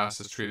the past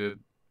is treated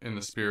in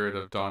the spirit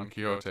of Don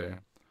Quixote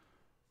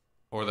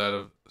or that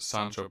of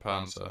Sancho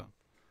Panza.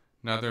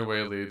 Neither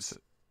way leads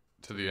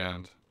to the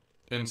end.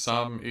 In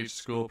sum, each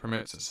school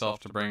permits itself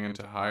to bring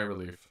into high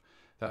relief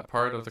that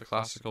part of the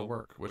classical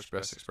work which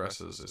best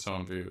expresses its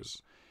own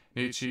views.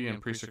 Nietzsche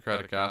in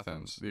pre-Socratic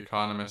Athens, the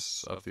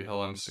economists of the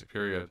Hellenistic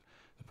period,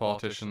 the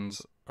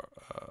politicians,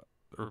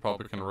 the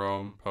Republican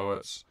Rome,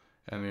 poets,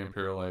 and the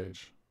imperial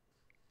age.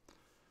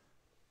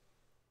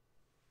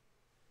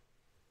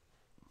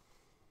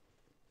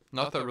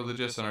 Not that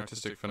religious and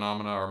artistic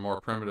phenomena are more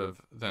primitive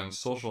than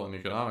social and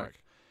economic,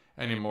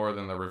 any more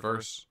than the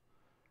reverse.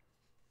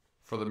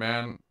 For the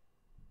man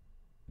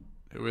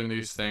who in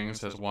these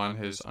things has won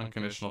his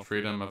unconditional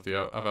freedom of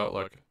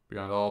outlook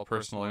beyond all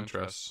personal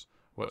interests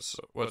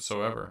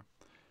whatsoever,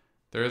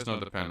 there is no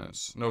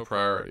dependence, no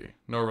priority,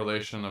 no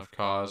relation of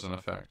cause and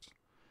effect,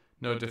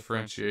 no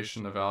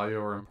differentiation of value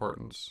or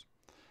importance.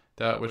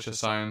 That which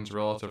assigns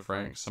relative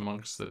ranks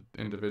amongst the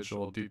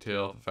individual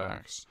detailed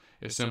facts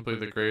is simply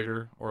the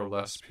greater or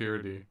less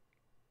purity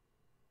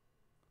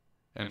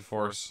and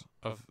force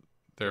of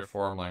their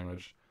form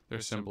language,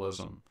 their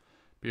symbolism,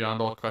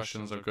 beyond all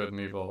questions of good and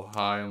evil,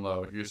 high and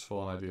low,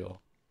 useful and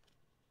ideal.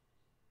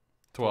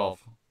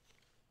 12.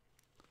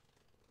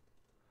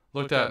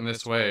 Looked at in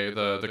this way,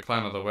 the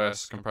decline of the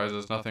West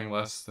comprises nothing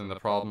less than the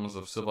problems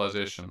of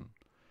civilization.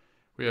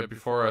 We have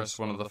before us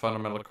one of the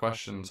fundamental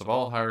questions of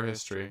all higher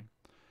history.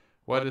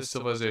 What is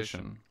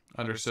civilization,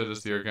 understood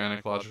as the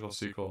organic logical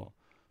sequel,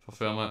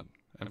 fulfillment,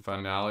 and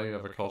finale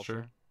of a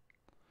culture?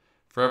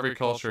 For every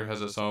culture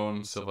has its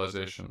own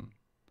civilization.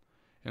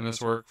 In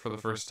this work, for the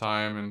first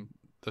time, in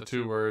the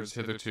two words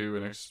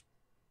hitherto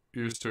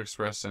used to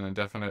express an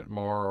indefinite,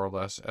 more or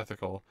less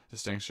ethical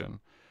distinction,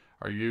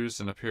 are used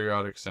in a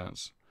periodic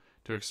sense,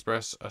 to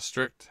express a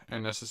strict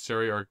and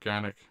necessary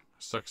organic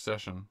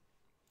succession.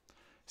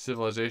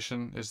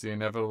 Civilization is the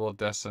inevitable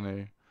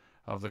destiny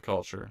of the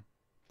culture.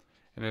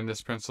 And in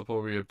this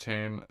principle we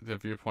obtain the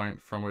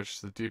viewpoint from which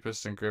the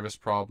deepest and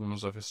gravest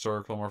problems of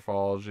historical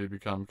morphology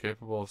become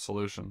capable of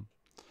solution.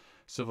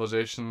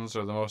 Civilizations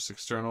are the most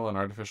external and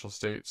artificial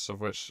states of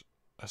which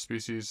a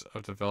species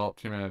of developed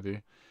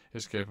humanity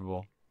is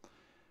capable.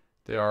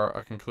 They are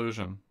a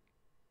conclusion,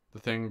 the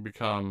thing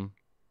become,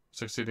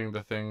 succeeding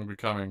the thing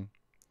becoming,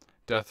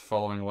 death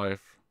following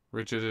life,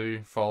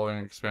 rigidity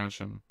following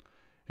expansion,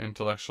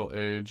 intellectual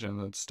age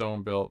and the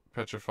stone-built,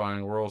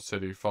 petrifying world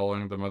city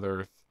following the Mother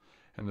Earth,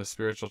 and the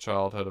spiritual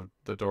childhood of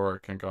the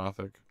Doric and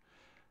Gothic.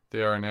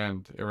 They are an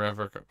end,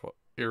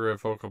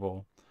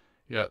 irrevocable,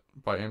 yet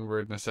by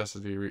inward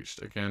necessity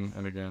reached again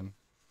and again.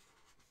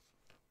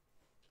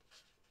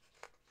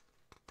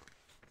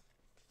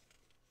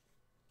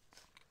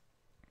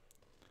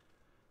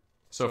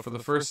 So for the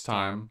first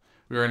time,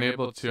 we are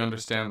enabled to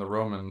understand the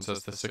Romans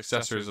as the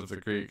successors of the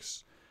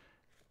Greeks,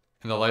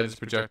 and the light is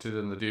projected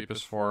in the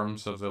deepest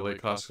forms of the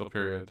late classical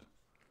period.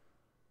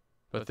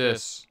 But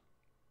this,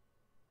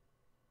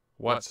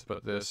 what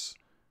but this,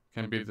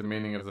 can be the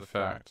meaning of the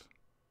fact,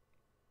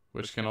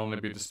 which can only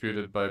be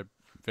disputed by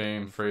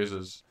vain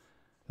phrases,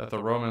 that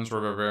the Romans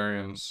were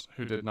barbarians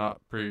who did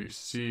not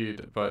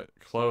precede but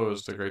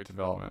closed a great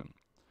development,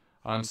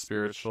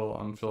 unspiritual,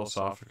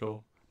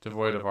 unphilosophical,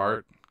 devoid of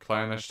art,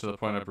 clannish to the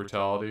point of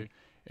brutality,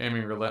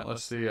 aiming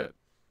relentlessly at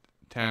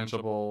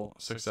tangible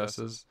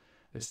successes.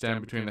 They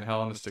stand between the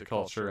Hellenistic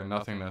culture and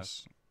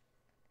nothingness.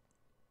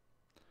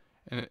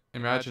 An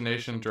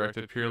imagination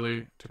directed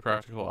purely to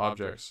practical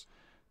objects,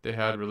 They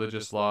had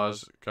religious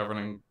laws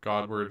governing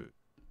Godward.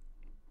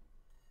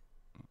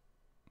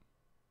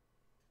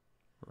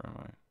 Where am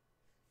I?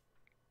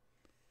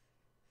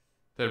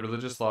 They had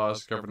religious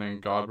laws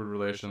governing Godward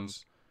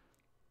relations,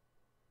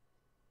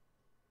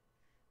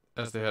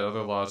 as they had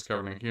other laws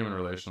governing human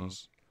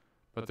relations,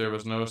 but there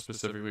was no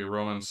specifically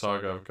Roman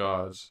saga of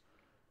gods,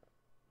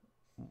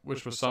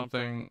 which was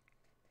something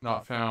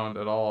not found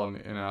at all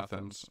in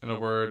Athens. In a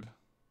word,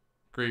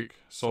 Greek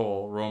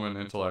soul, Roman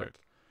intellect,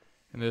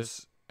 and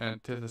this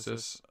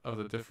antithesis of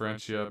the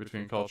differentia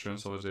between culture and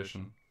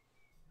civilization.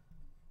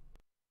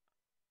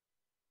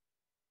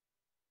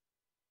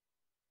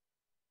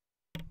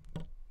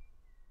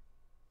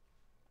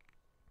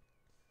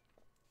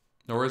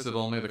 Nor is it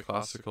only the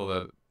classical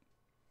that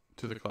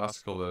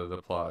it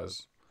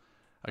applies.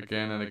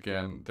 Again and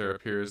again there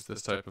appears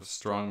this type of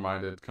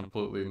strong-minded,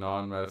 completely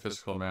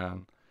non-metaphysical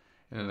man,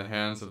 and in the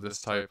hands of this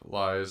type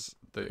lies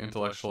the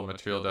intellectual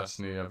material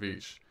destiny of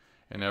each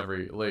and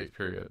every late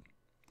period.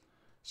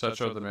 Such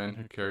are the men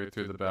who carried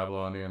through the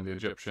Babylonian, the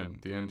Egyptian,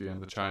 the Indian,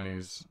 the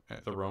Chinese,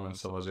 the Roman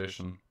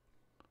civilization.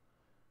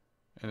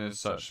 And in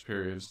such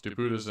periods do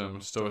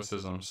Buddhism,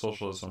 Stoicism,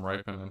 Socialism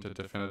ripen into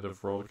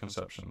definitive world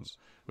conceptions,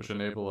 which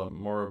enable a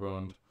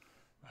moribund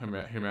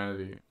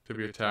humanity to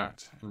be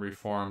attacked and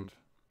reformed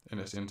in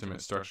its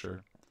intimate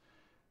structure.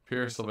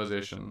 Pure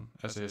civilization,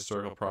 as a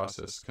historical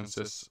process,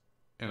 consists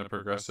in a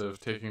progressive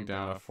taking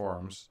down of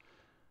forms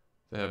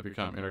that have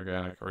become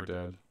inorganic or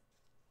dead.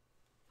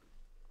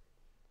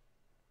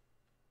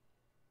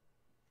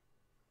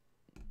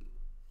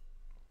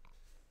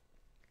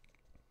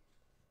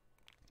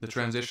 The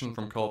transition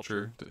from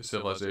culture to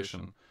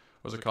civilization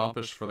was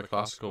accomplished for the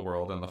classical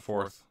world in the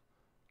fourth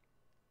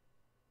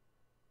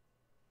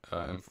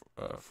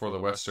for the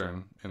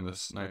Western in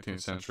this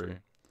 19th century.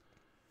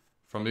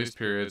 From these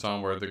periods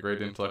onward, the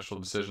great intellectual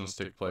decisions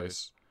take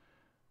place,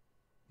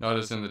 not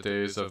as in the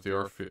days of the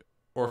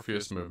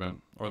Orpheus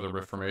movement or the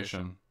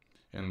Reformation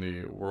in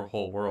the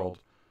whole world,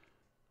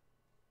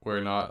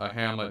 where not a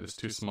hamlet is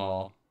too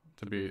small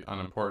to be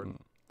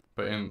unimportant,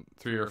 but in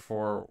 3 or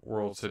 4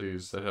 world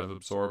cities that have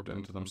absorbed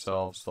into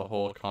themselves the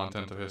whole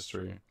content of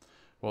history,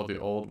 while the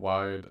old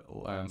wide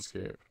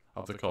landscape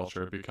of the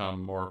culture,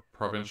 become more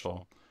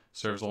provincial,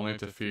 serves only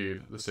to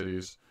feed the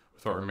cities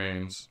with what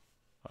remains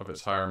of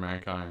its higher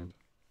mankind.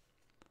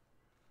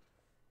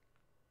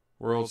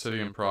 World, city,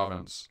 and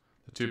province,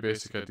 the two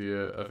basic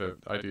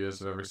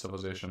ideas of every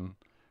civilization,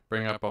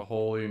 bring up a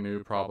wholly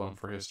new problem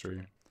for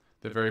history,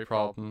 the very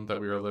problem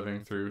that we are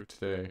living through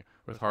today,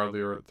 with hardly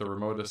the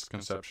remotest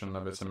conception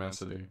of its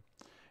immensity.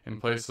 In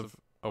place of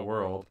a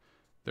world,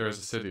 there is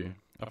a city,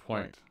 a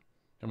point,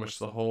 in which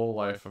the whole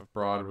life of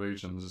broad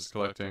regions is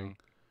collecting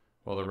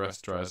while the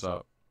rest dries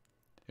up.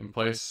 In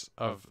place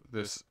of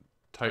this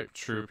type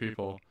true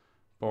people,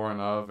 born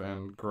of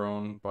and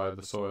grown by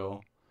the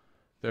soil,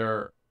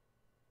 there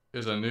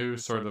is a new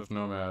sort of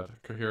nomad,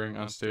 cohering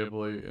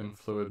unstably in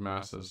fluid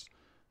masses,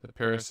 the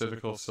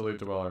parasitical silly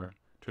dweller,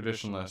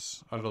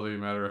 traditionless, utterly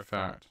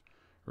matter-of-fact,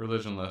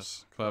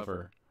 religionless,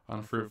 clever,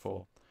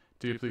 unfruitful,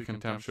 deeply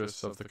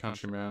contemptuous of the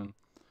countryman,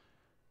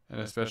 and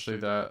especially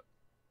that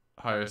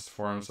highest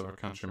forms of a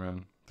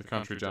countryman, the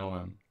country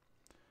gentleman.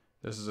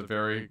 This is a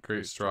very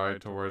great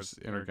stride towards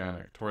the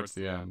inorganic, towards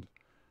the end.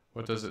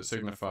 What does it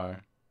signify?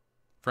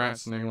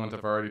 France and England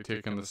have already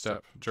taken the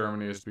step.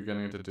 Germany is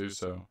beginning to do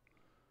so.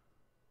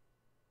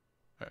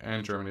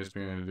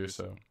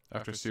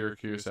 After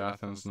Syracuse,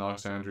 Athens, and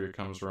Alexandria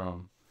comes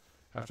Rome.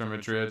 After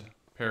Madrid,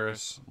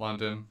 Paris,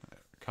 London,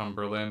 come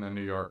Berlin and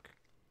New York.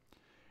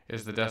 It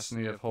is the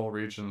destiny of whole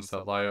regions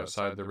that lie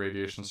outside the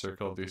radiation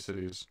circle of these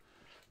cities.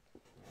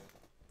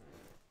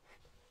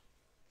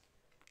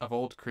 Of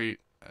old Crete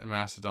and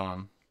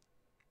Macedon,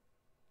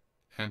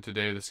 and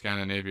today the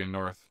Scandinavian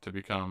North, to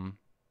become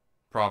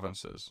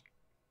provinces.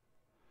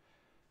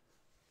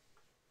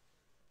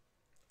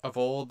 Of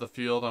old, the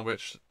field on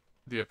which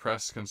the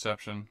opposed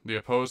conception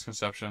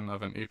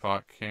of an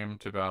epoch came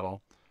to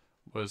battle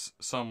was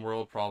some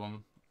world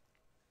problem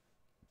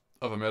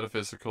of a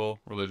metaphysical,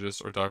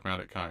 religious, or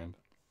dogmatic kind.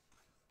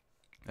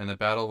 And the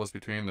battle was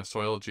between the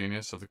soiled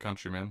genius of the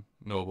countryman,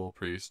 noble,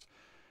 priest,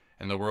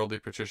 and the worldly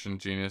patrician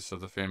genius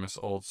of the famous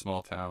old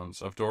small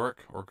towns of Doric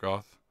or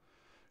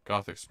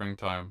Gothic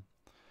springtime.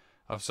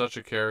 Of such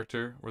a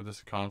character were the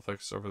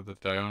conflicts over the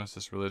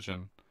Dionysus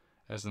religion,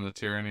 as in the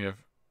tyranny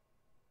of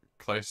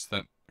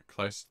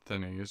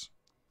Cleisthenes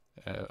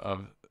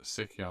of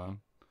Sicyon,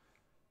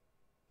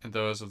 and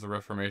those of the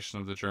Reformation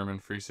of the German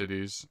free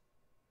cities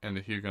and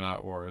the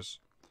Huguenot wars.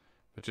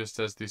 But just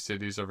as these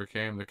cities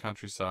overcame the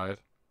countryside,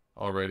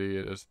 already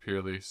it is a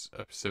purely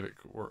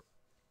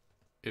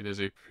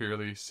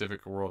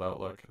civic world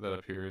outlook that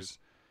appears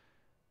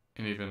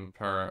in even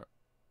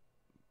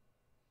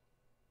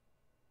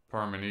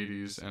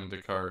Parmenides and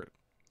Descartes.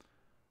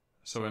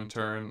 So in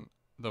turn,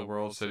 the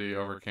world city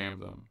overcame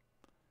them.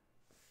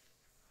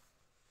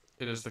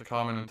 It is the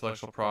common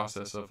intellectual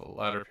process of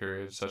latter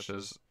periods, such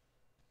as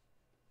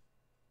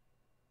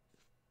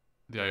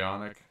the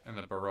Ionic and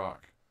the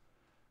Baroque,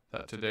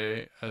 that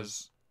today,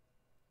 as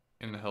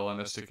in the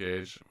Hellenistic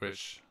age,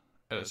 which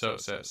at its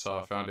outset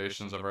saw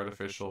foundations of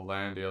artificial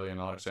land alien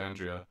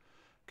Alexandria,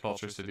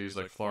 culture cities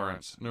like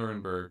Florence,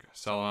 Nuremberg,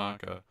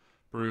 Salamanca,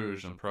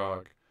 Bruges, and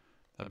Prague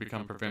have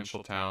become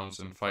provincial towns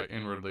and fight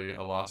inwardly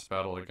a lost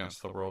battle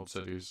against the world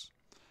cities.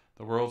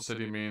 The world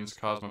city means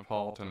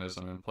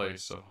cosmopolitanism in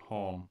place of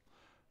home,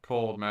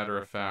 cold matter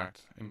of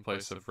fact in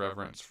place of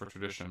reverence for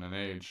tradition and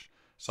age,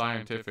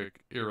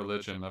 scientific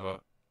irreligion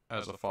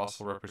as a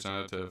fossil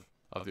representative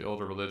of the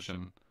older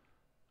religion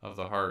of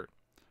the heart,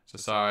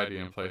 society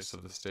in place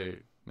of the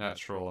state,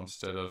 natural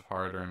instead of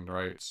hard-earned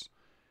rights.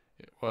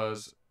 It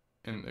was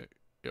in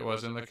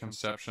the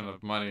conception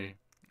of money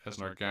as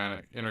an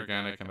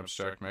inorganic and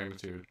abstract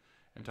magnitude,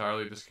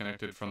 entirely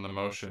disconnected from the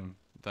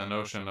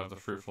notion of the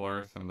fruitful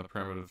earth and the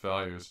primitive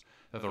values,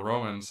 that the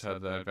Romans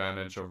had the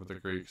advantage over the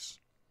Greeks.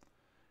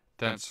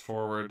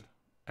 Thenceforward,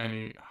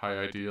 any high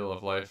ideal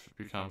of life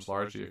becomes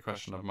largely a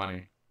question of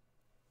money.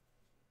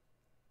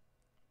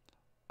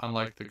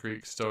 Unlike the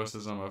Greek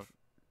Stoicism of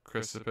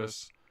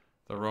Chrysippus,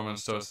 the Roman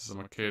Stoicism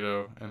of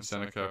Cato and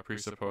Seneca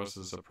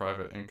presupposes a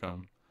private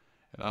income,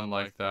 and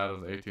unlike that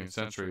of the 18th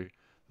century,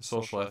 the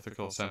social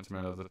ethical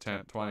sentiment of the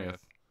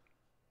 20th,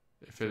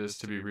 if it is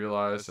to be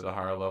realized at a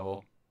higher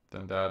level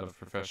than that of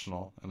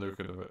professional and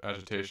lucrative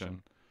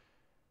agitation,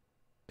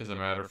 is a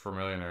matter for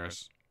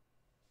millionaires.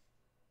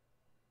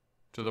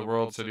 To the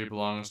world city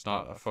belongs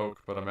not a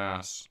folk but a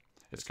mass.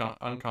 Its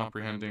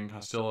uncomprehending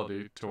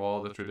hostility to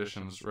all the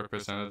traditions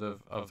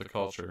representative of the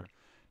culture,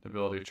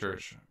 nobility,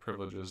 church,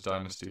 privileges,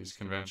 dynasties,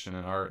 convention,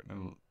 and art,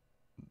 and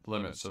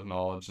limits of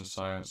knowledge and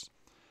science,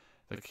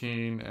 the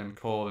keen and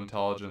cold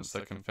intelligence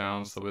that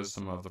confounds the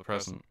wisdom of the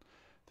present,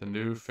 the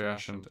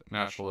new-fashioned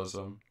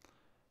naturalism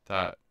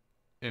that,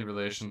 in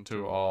relation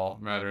to all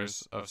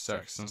matters of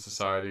sex and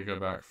society, go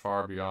back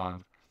far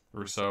beyond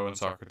Rousseau and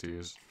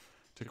Socrates,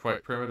 to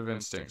quite primitive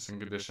instincts and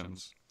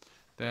conditions.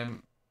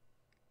 Then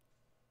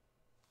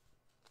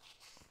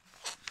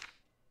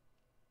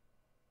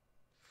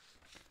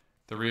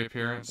the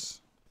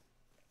reappearance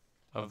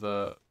of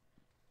the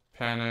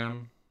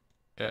panem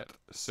et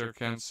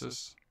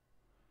circenses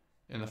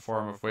in the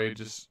form of wage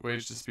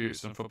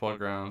disputes and football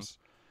grounds.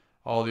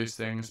 All these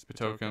things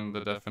betoken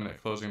the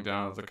definite closing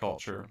down of the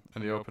culture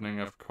and the opening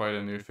of quite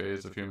a new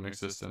phase of human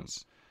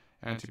existence,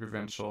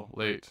 anti-provincial,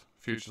 late,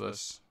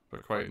 futureless,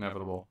 but quite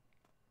inevitable.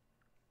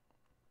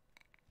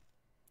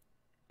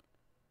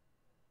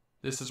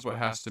 This is what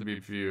has to be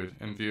viewed,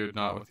 and viewed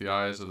not with the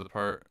eyes of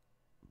the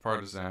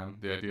partisan,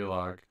 the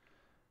ideologue,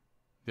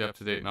 the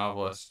up-to-date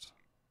novelist,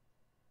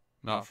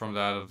 not from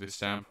that of the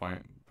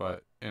standpoint,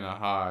 but in a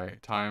high,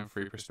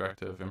 time-free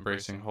perspective,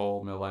 embracing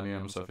whole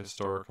millenniums of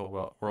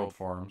historical world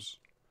forms,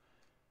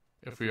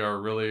 if we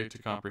are really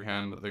to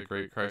comprehend the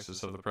great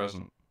crisis of the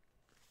present.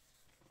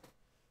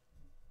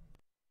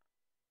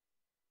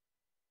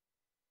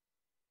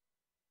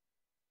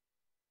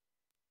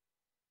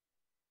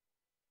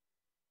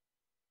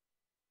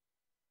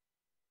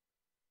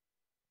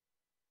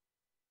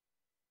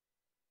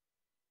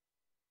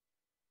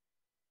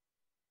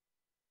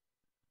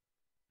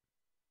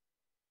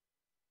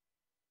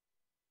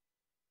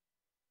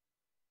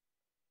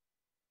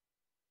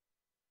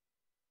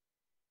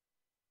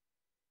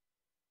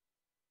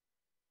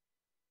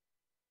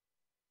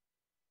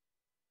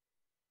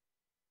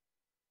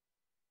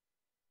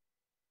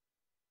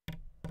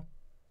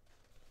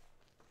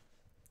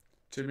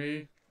 To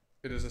me,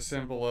 it is a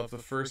symbol of the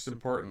first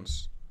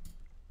importance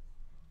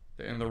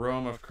that in the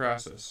Rome of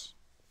Crassus,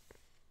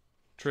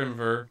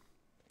 triumvir,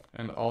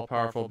 and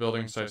all-powerful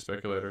building site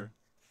speculator,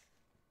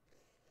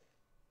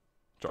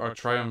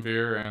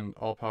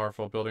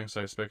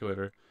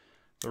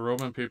 the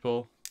Roman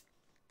people,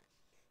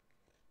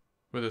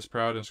 with its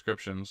proud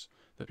inscriptions,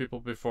 the people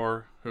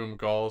before whom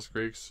Gauls,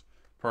 Greeks,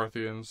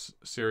 Parthians,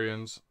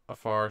 Syrians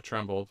afar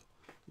trembled,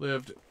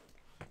 lived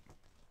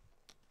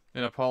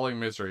in appalling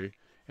misery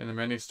in the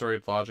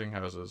many-storied lodging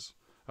houses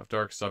of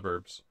dark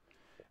suburbs,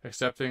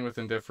 accepting with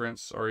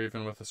indifference, or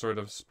even with a sort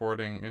of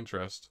sporting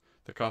interest,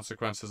 the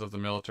consequences of the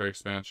military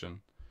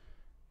expansion.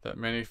 That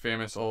many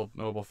famous old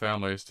noble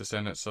families,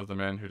 descendants of the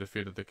men who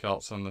defeated the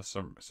Celts and the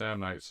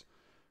Samnites,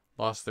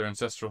 lost their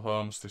ancestral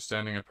homes through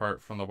standing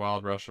apart from the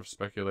wild rush of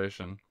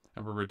speculation,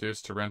 and were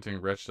reduced to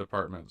renting wretched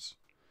apartments.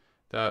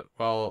 That,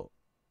 while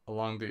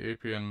along the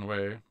Appian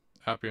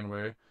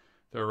Way,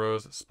 there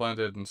arose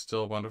splendid and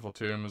still wonderful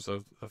tombs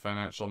of the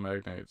financial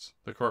magnates,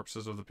 the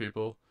corpses of the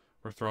people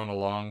were thrown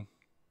along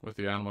with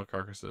the animal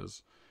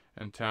carcasses,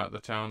 and the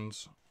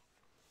town's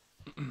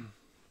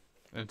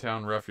and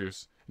town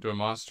refuse into a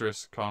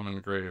monstrous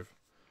common grave.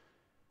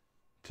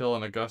 Till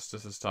in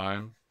Augustus's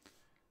time,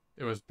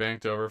 it was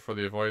banked over for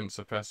the avoidance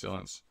of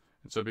pestilence,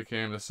 and so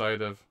became the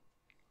site of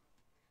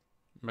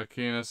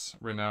Maecenas'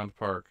 renowned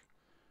park.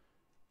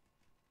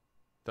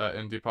 That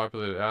in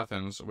depopulated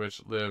Athens,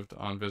 which lived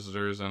on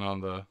visitors and on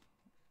the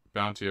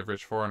bounty of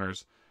rich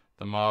foreigners,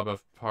 the mob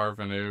of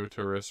parvenu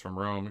tourists from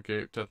Rome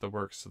gaped at the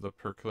works of the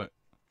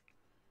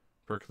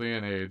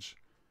Periclean age,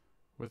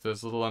 with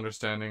as little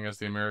understanding as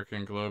the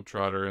American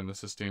globe-trotter in the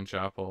Sistine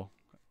Chapel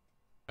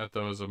at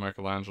those of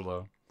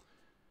Michelangelo.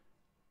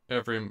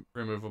 every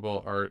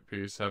removable art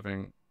piece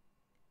having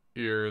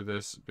ere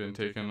this been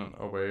taken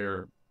away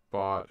or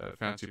bought at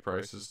fancy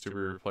prices to be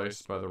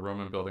replaced by the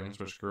Roman buildings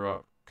which grew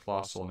up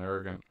colossal and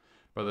arrogant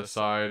by the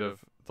side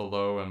of the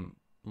low and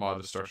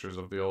modest structures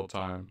of the old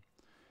time.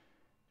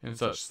 In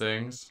such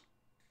things,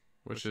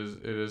 which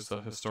it is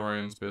the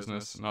historian's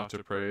business not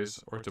to praise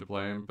or to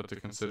blame, but to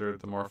consider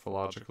them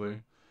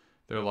morphologically,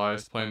 there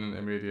lies plain and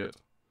immediate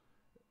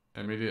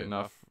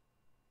enough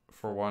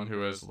for one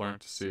who has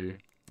learnt to see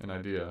an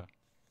idea.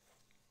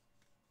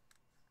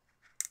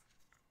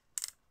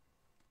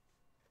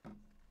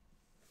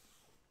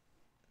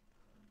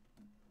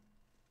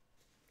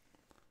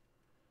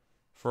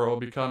 For it will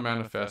become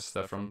manifest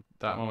that from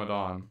that moment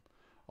on,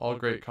 all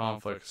great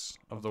conflicts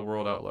of the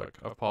world outlook,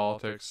 of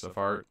politics, of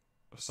art,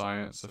 of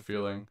science, of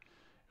feeling,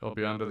 it will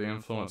be under the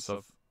influence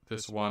of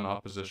this one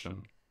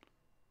opposition.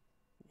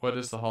 What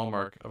is the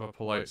hallmark of a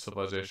polite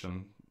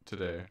civilization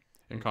today,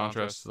 in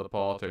contrast to the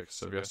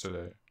politics of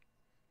yesterday?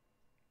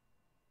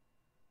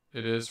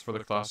 It is for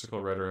the classical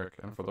rhetoric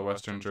and for the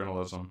Western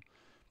journalism,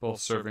 both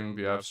serving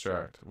the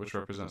abstract, which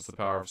represents the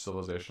power of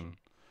civilization.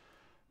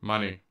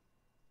 Money.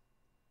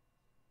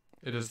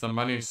 It is the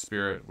money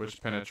spirit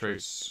which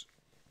penetrates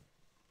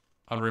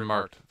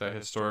unremarked that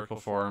historical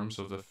forms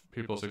of the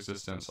people's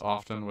existence,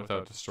 often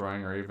without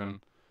destroying or even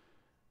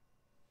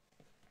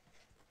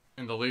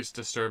in the least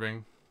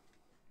disturbing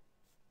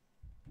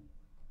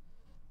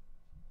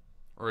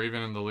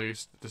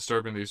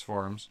these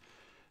forms,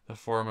 the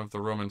form of the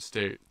Roman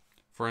state.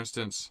 For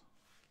instance,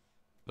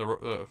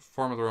 the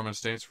form of the Roman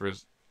state,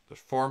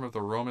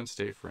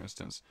 for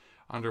instance,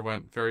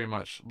 underwent very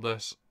much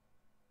less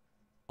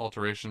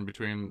alteration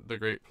between the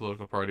great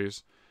political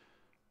parties,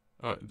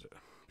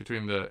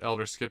 between the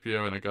elder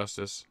Scipio and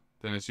Augustus,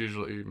 than is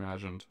usually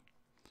imagined.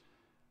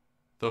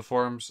 Though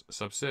forms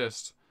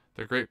subsist,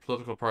 the great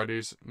political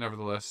parties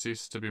nevertheless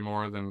cease to be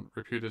more than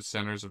reputed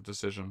centers of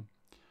decision.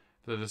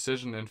 The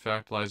decision, in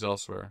fact, lies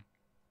elsewhere.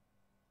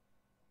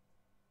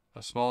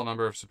 A small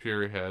number of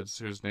superior heads,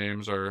 whose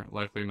names are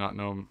likely not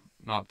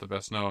the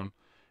best known,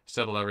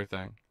 settle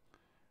everything,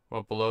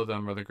 while below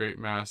them are the great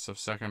mass of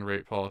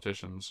second-rate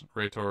politicians,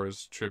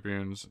 rhetors,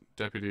 tribunes,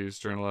 deputies,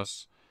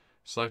 journalists,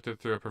 selected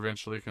through a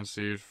provincially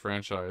conceived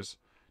franchise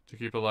to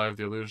keep alive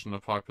the illusion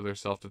of popular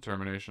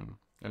self-determination.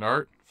 In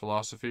art,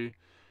 philosophy,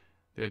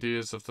 the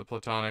ideas of the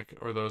Platonic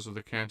or those of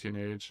the Kantian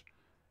age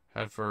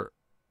had for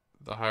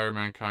the higher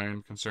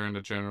mankind concerned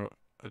a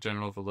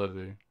general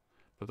validity,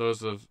 but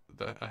those of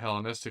the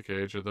Hellenistic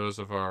age or those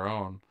of our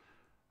own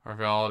are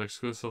valid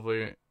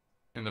exclusively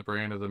in the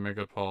brain of the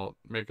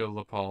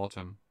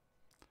megalopolitan.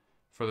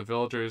 For the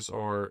villagers,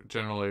 or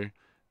generally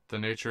the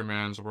nature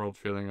man's world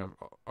feeling of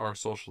our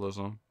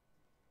socialism,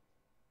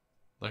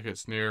 like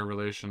its near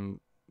relation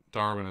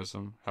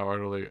Darwinism, how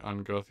utterly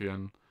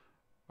un-Goethean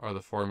are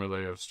the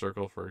formulae of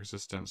struggle for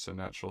existence and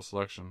natural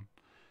selection.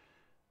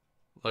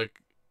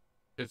 Like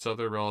its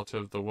other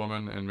relative, the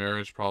woman and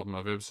marriage problem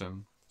of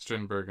Ibsen,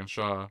 Strindberg, and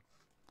Shaw,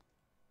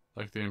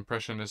 like the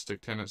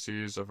impressionistic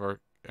tendencies of our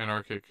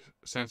anarchic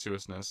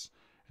sensuousness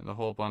and the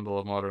whole bundle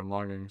of modern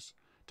longings,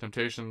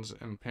 temptations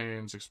and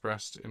pains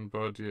expressed in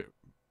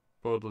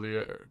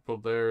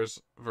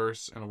Baudelaire's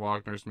verse and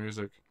Wagner's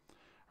music,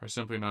 are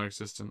simply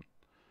non-existent.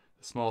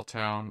 The smaller the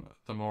town,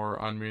 the more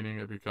unmeaning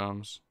it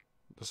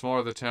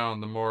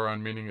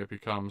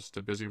becomes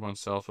to busy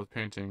oneself with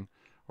painting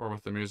or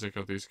with the music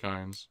of these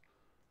kinds.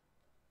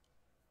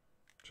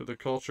 To the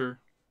culture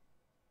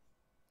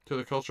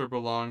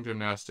belong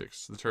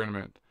gymnastics, the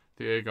tournament,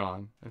 the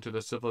agon, and to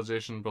the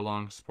civilization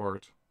belongs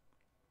sport.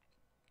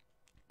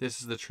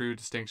 This is the true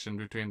distinction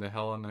between the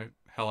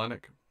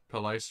Hellenic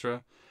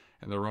palaestra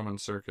and the Roman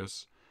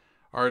circus.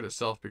 Art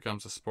itself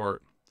becomes a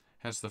sport,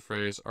 hence the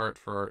phrase art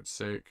for art's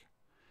sake,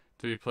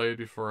 to be played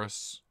before a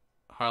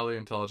highly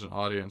intelligent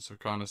audience of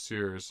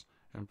connoisseurs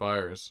and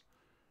buyers,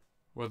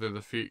 whether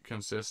the feat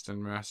consist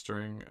in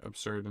mastering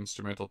absurd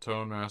instrumental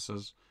tone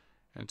masses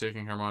and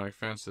taking harmonic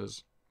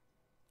fences,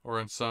 or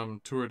in some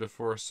tour de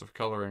force of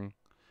coloring.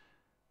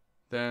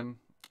 Then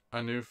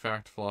a new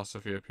fact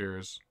philosophy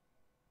appears,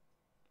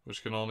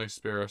 which can only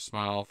spare a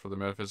smile for the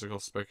metaphysical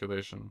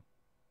speculation,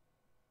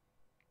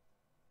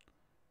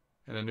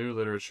 and a new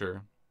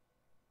literature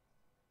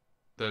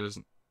that is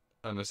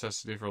a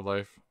necessity for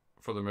life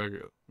for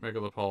the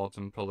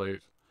megalopolitan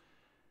palate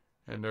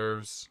and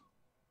nerves,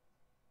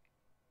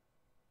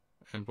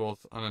 and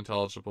both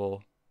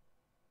unintelligible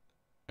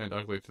and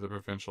ugly to the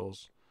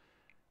provincials.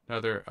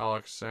 Neither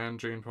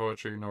Alexandrine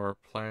poetry nor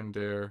plein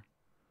d'air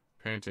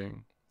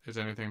painting is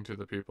anything to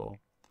the people.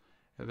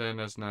 And then,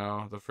 as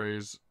now, the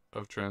phase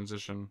of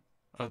transition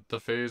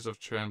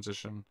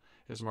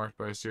is marked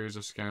by a series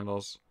of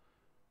scandals,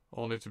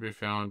 only to be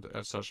found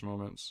at such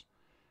moments.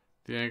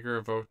 The anger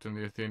evoked in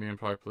the Athenian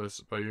populace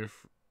by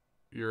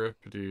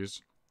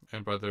Euripides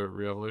and by the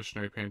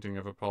revolutionary painting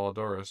of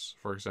Apollodorus,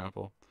 for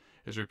example,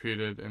 is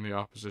repeated in the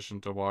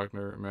opposition to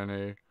Wagner,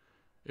 Manet,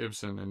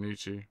 Ibsen, and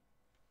Nietzsche.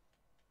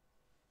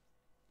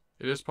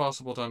 It is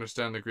possible to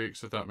understand the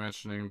Greeks without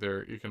mentioning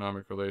their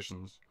economic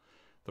relations.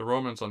 The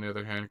Romans, on the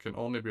other hand, can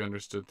only be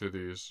understood through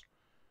these.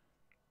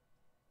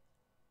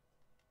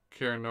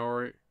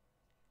 Caronea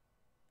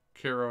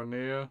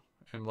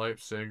and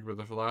Leipzig were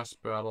the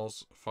last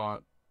battles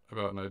fought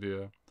about an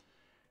idea.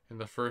 In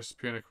the First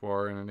Punic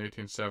War in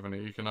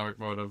 1870, economic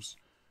motives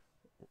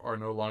are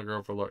no longer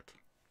overlooked.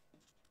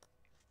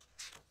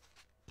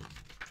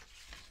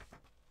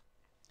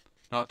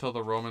 Not till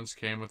the Romans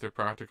came with their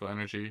practical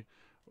energy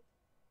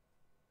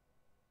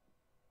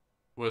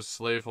was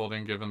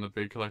slaveholding given the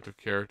big collective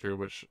character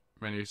which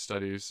many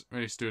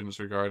students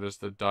regard as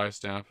the die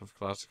stamp of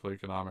classical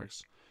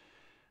economics,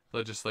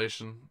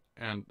 legislation,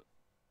 and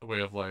way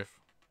of life,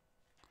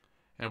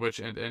 and which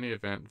in any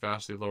event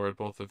vastly lowered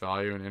both the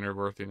value and inner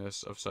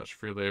worthiness of such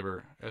free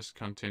labor as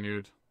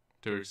continued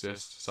to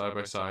exist side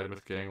by side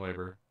with gang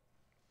labor.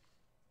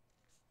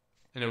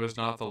 And it was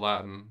not the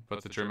Latin,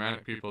 but the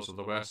Germanic peoples of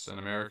the West and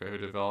America who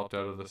developed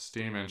out of the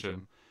steam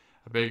engine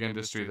a big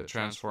industry that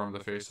transformed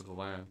the face of the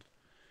land.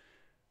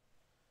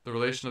 The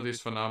relation of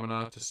these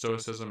phenomena to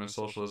Stoicism and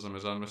socialism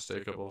is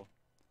unmistakable.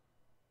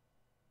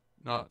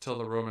 Not till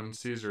the Roman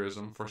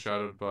Caesarism,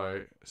 foreshadowed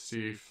by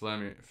C.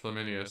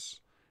 Flaminius,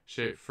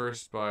 shaped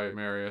first by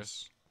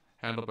Marius,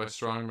 handled by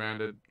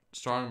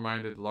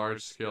strong-minded,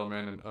 large-scale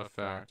men of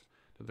fact,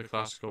 did the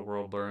classical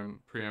world learn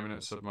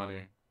preeminence of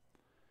money.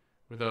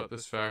 Without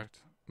this fact,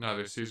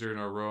 neither Caesar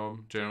nor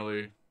Rome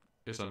generally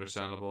is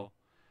understandable.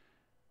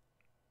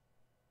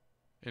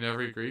 In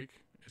every Greek,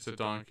 it's a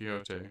Don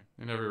Quixote.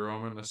 In every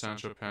Roman, a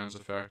Sancho Panza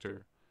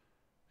factor.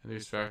 And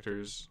these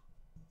factors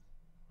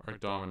are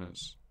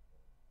dominance.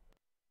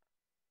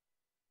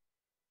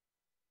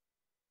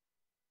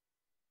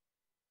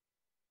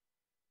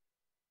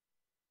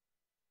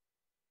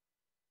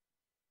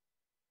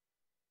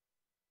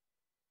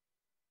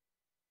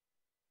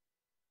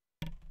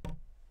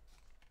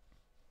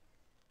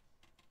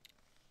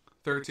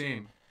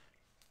 "13.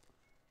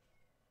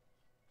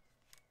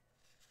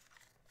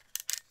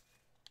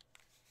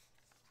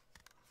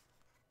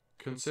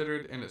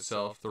 Considered in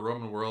itself, the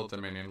Roman world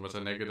dominion was a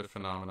negative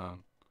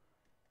phenomenon,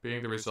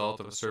 being the result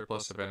of a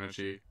surplus of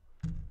energy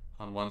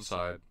on one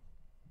side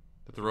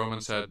that the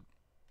Romans had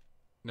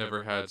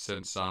never had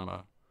since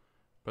Zama,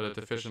 but a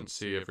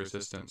deficiency of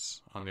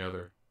resistance on the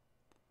other.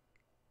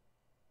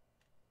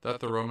 That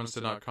the Romans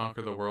did not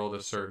conquer the world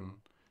is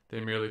certain.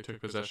 They merely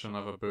took possession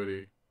of a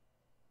booty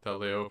that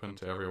lay open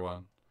to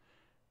everyone.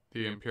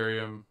 The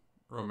Imperium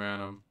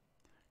Romanum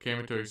came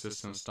into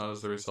existence not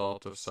as the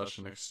result of such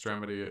an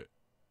extremity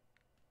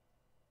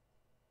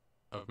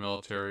of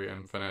military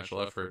and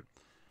financial effort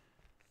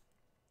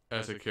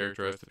as it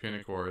characterized the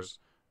Punic Wars,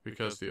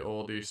 because the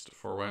Old East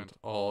forewent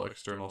all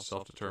external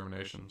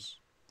self-determinations.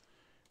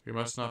 We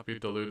must not be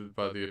deluded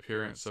by the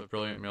appearance of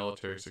brilliant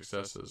military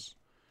successes.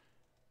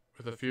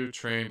 With a few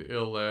trained,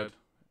 ill-led,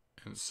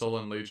 and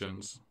sullen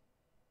legions,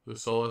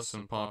 Lucullus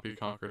and Pompey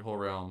conquered whole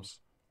realms,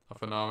 a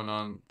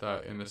phenomenon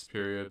that in the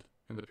period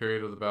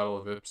of the Battle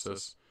of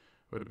Ipsus,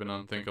 would have been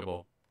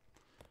unthinkable.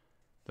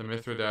 The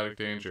Mithridatic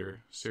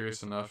danger,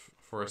 serious enough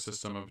for a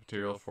system of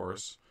material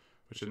force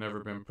which had never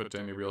been put to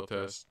any real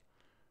test,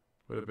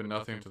 would have been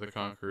nothing to the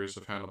conquerors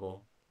of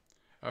Hannibal.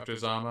 After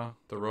Zama,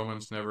 the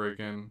Romans never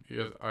again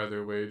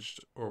either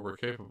waged or were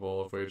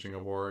capable of waging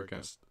a war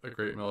against a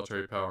great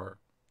military power.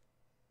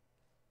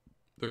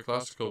 Their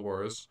classical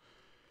wars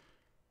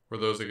were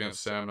those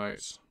against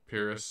Samnites,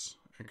 Pyrrhus,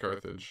 and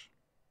Carthage.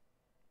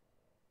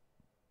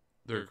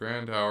 Their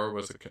grand hour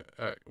was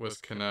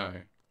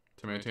Cannae,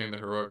 to maintain the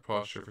heroic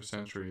posture for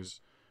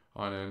centuries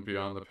on end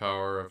beyond the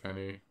power of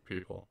any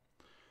people.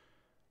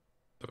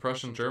 The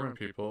Prussian-German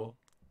people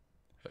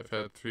have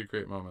had three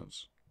great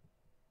moments: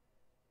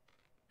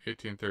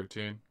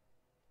 1813,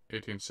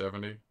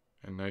 1870,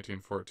 and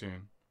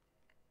 1914,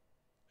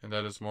 and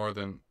that is more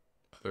than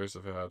others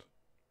have had.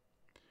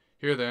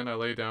 Here, then, I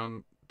lay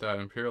down that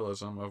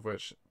imperialism of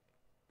which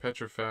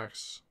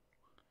petrifacts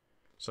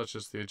such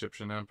as the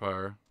Egyptian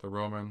Empire, the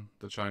Roman,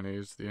 the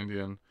Chinese, the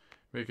Indian,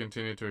 may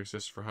continue to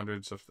exist for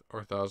hundreds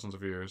or thousands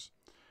of years.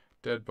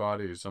 Dead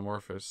bodies,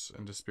 amorphous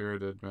and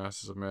dispirited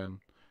masses of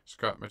men,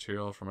 scrap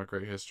material from a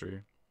great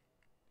history,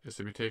 is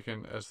to be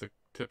taken as the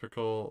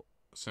typical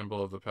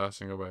symbol of the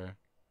passing away.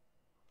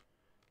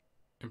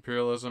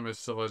 Imperialism is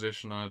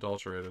civilization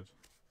unadulterated.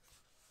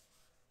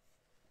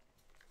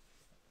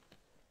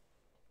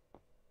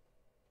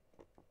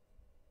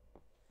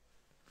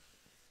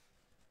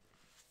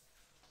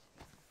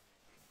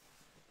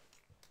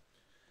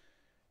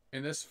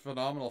 In this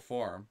phenomenal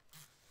form,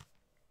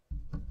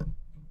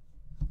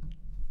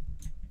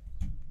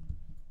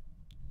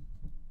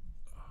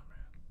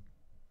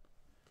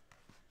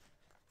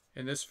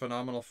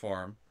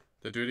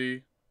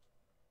 the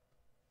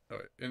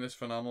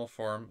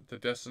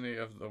destiny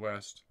of the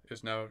West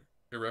is now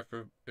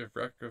irrevocably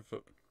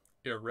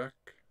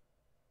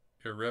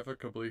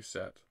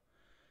set.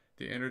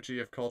 The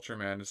energy of culture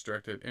man is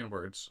directed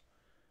inwards,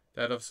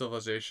 that of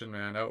civilization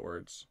man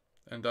outwards,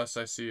 and thus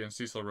I see in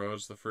Cecil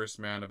Rhodes the first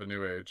man of a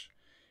new age.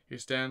 He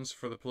stands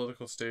for the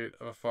political state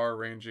of a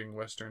far-ranging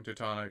Western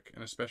Teutonic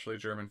and especially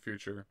German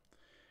future,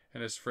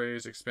 and his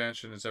phrase,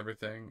 expansion is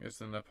everything, is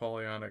the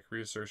Napoleonic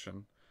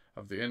reassertion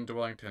of the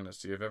indwelling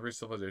tendency of every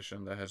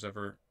civilization that has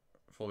ever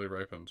fully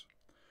ripened.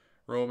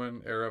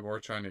 Roman, Arab, or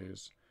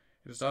Chinese.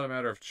 It is not a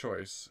matter of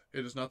choice.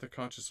 It is not the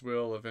conscious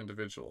will of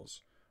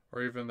individuals,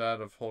 or even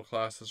that of whole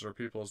classes or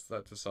peoples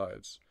that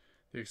decides.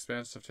 The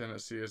expansive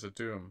tendency is a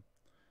doom,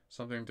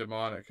 something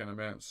demonic and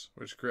immense,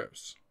 which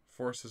grips,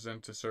 forces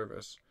into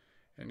service,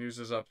 and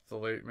uses up the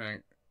late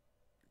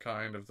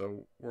mankind of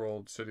the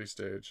world city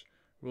stage,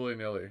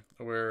 willy-nilly,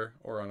 aware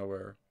or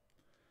unaware.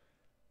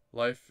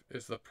 Life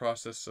is the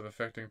process of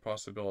affecting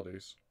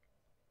possibilities,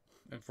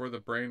 and for the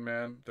brain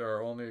man there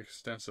are only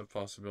extensive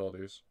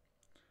possibilities.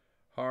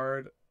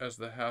 Hard as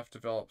the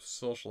half-developed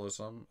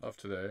socialism of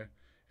today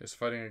is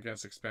fighting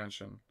against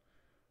expansion,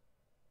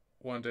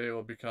 one day it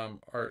will become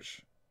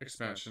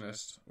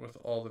arch-expansionist with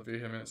all the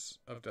vehemence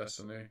of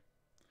destiny.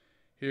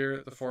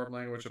 Here, the form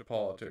language of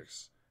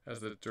politics, as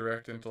the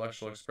direct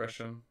intellectual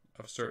expression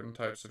of certain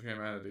types of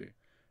humanity,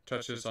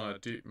 touches on a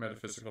deep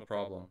metaphysical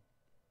problem,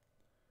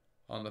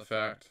 on the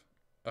fact,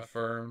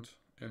 affirmed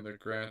in the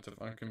grant of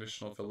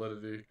unconditional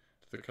validity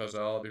to the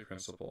causality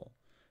principle,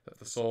 that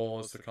the soul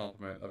is the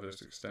complement of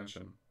its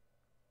extension.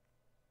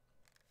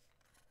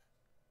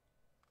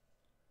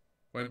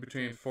 When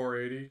between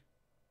 480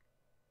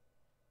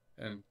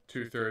 and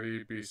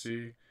 230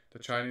 BC, the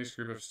Chinese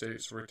group of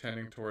states were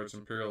tending towards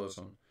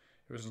imperialism,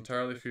 it was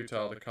entirely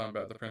futile to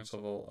combat the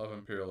principle of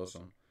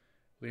imperialism,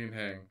 Lin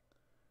Hang,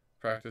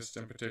 practiced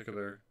in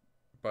particular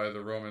by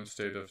the Roman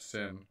state of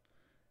Sin,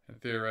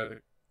 and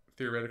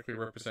theoretically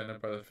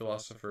represented by the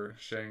philosopher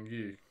Shang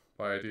Yi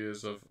by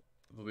ideas of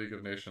the League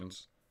of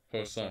Nations,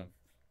 Ho Sun,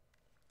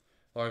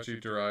 largely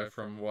derived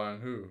from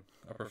Wang Hu,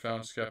 a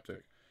profound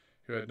skeptic,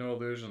 who had no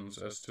illusions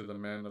as to the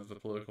men of the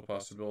political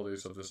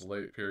possibilities of this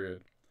late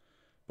period.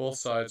 Both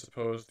sides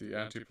opposed the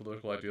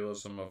anti-political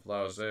idealism of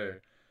Lao Tse,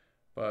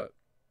 but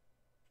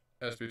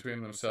as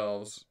between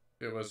themselves,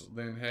 it was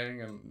Lin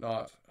Hang and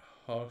not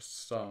Ho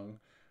Sun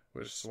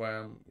which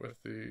swam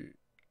with the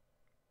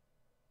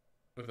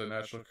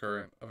natural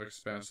current of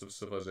expansive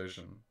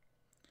civilization.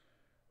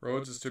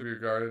 Rhodes is to be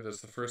regarded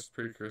as the first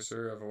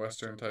precursor of a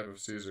Western type of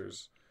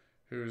Caesars,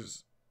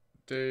 whose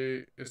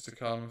day is to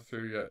come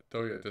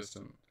though yet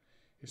distant.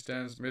 He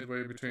stands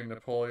midway between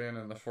Napoleon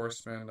and the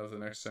forced men of the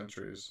next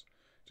centuries,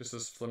 just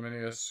as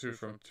Flaminius, who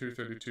from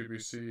 232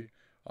 BC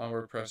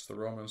onward pressed the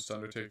Romans to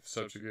undertake the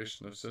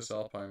subjugation of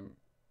Cisalpine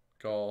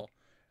Gaul,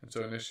 and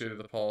so initiated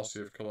the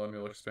policy of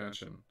colonial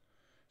expansion,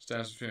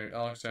 stands between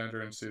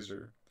Alexander and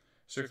Caesar.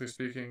 Strictly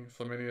speaking,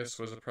 Flaminius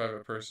was a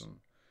private person,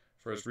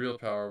 for his real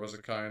power was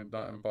a kind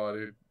not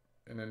embodied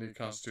in any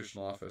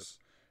constitutional office,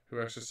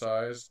 who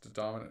exercised the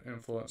dominant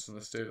influence in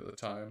the state at the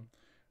time,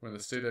 when the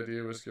state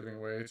idea was giving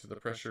way to the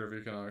pressure of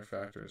economic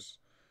factors.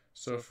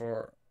 So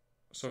far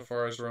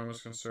as Rome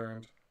was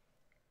concerned,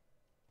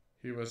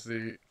 he was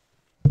the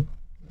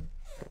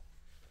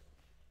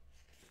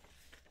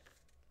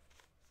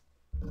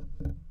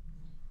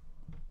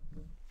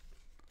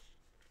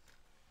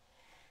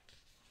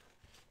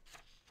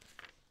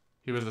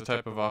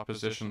type of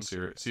opposition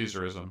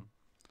Caesarism.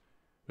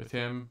 With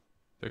him,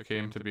 there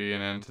came to be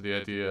an end to the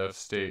idea of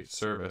state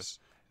service,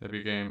 and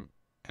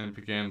it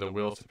began the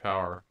will to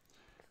power,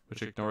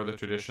 which ignored the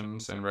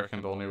traditions and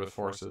reckoned only with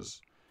forces.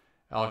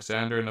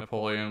 Alexander and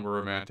Napoleon were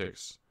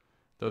romantics,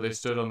 though they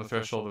stood on the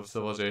threshold of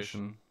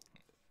civilization,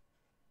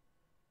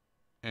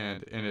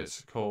 and in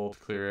its cold,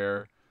 clear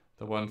air,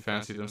 the one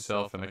fancied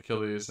himself an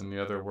Achilles and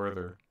the other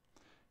Werther.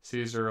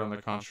 Caesar, on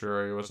the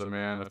contrary, was a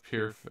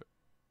pure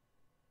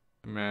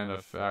man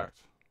of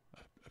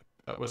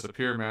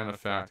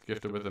fact,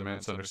 gifted with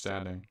immense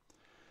understanding.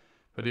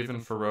 But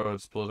even for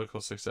Rhodes, political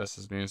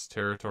success means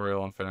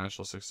territorial and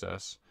financial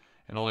success,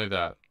 and only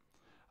that.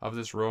 Of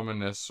this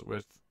Romanness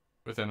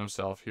within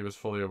himself he was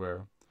fully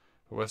aware,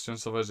 but Western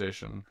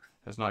civilization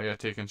has not yet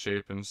taken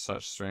shape in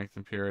such strength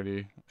and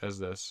purity as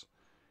this.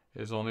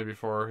 It is only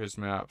before his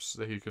maps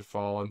that he could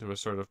fall into a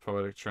sort of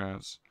poetic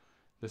trance.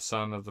 The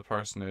son of the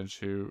parsonage,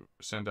 who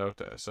sent out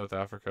to South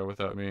Africa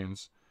without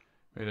means,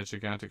 made a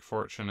gigantic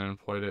fortune and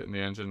employed it in the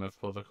engine of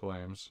political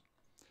aims.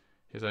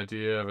 His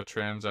idea of a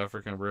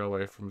trans-African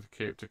railway from the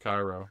Cape to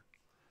Cairo,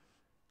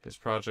 his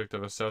project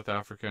of a South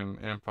African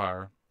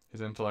empire, his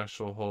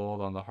intellectual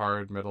hold on the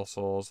hard metal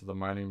souls of the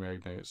mining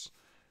magnates,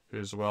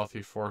 whose wealth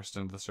he forced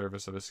into the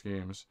service of his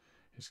schemes,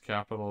 his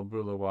capital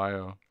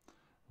Bulawayo,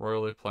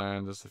 royally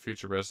planned as the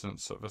future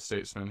residence of a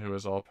statesman who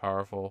was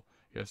all-powerful,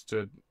 yet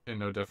stood in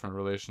no different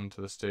relation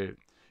to the state,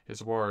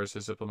 his wars,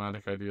 his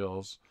diplomatic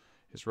ideals,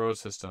 his road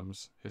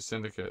systems, his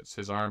syndicates,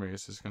 his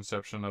armies, his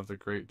conception of the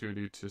great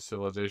duty to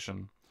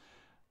civilization,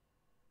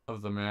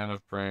 of the man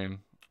of brain,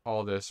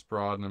 all this,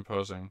 broad and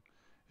imposing,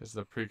 is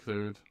the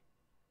prelude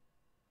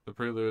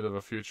of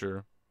a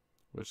future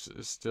which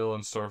is still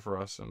in store for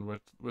us, and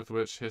with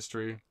which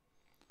history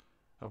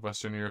of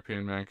Western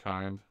European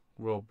mankind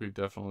will be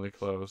definitely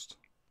closed.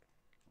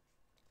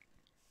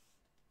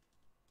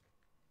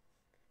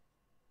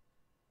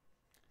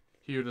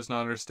 He who does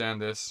not understand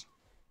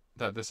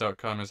that this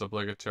outcome is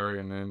obligatory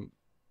and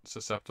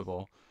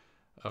insusceptible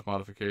of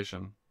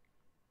modification,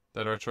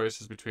 that our choice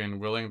is between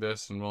willing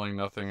this and willing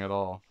nothing at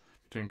all,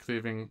 between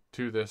cleaving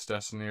to this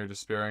destiny or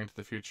despairing to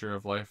the future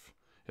of life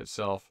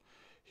itself.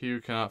 He who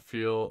cannot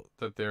feel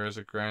that there is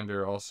a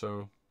grandeur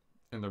also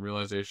in the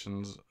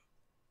realizations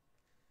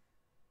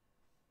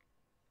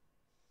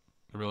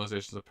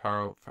of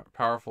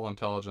powerful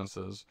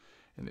intelligences,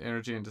 in the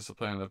energy and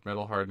discipline of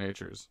metal-hard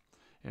natures,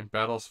 in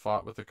battles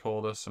fought with the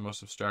coldest and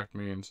most abstract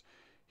means.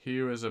 He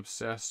who is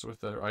obsessed with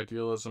the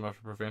idealism of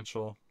a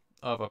provincial,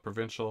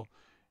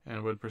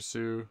 and would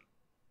pursue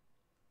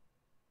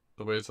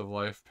the ways of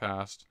life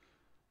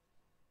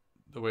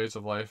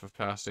of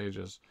past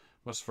ages,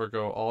 must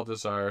forego all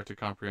desire to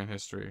comprehend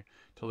history,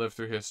 to live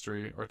through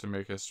history, or to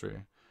make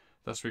history.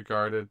 Thus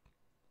regarded,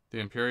 the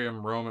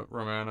Imperium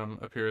Romanum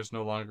appears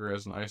no longer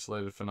as an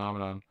isolated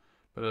phenomenon,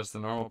 but as the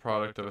normal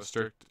product of a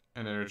strict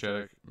and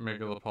energetic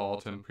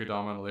megalopolitan,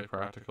 predominantly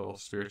practical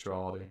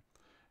spirituality,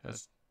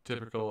 as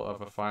typical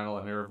of a final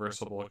and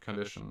irreversible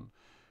condition,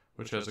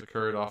 which has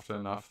occurred often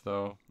enough,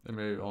 though it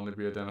may only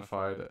be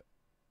identified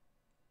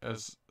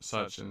as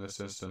such in this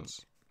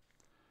instance.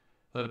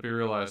 Let it be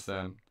realized,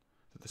 then,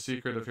 that the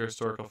secret of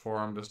historical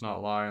form does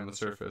not lie on the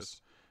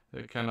surface,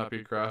 that it cannot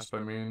be grasped by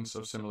means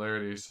of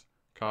similarities,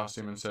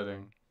 costume, and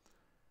setting,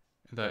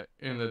 and that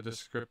in the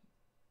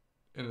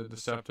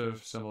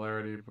deceptive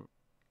similarity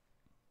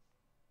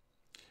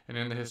and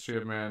in the history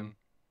of man,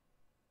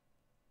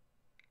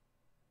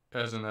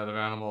 as in that of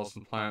animals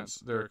and plants,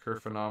 there occur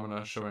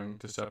phenomena showing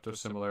deceptive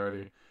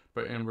similarity,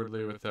 but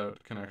inwardly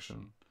without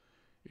connection,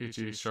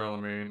 e.g.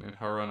 Charlemagne and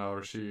Harun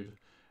al-Rashid,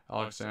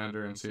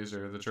 Alexander and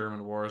Caesar, the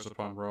German wars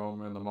upon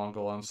Rome, and the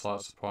Mongol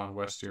onslaughts upon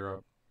West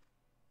Europe,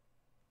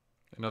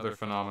 and other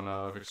phenomena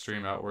of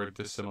extreme outward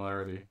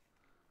dissimilarity,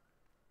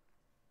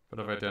 but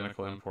of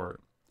identical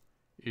import,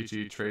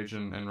 e.g.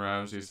 Trajan and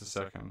Ramses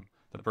II,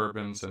 the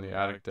Bourbons and the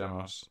Attic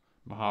Demos,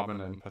 Muhammad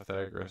and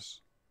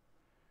Pythagoras.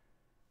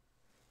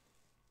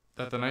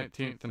 That the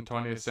 19th and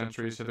 20th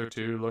centuries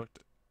hitherto looked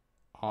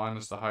on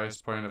as the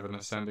highest point of an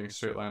ascending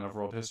straight line of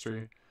world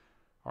history,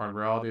 are in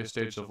reality a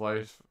stage of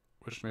life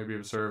which may be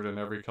observed in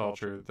every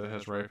culture that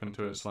has ripened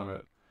to its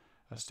limit,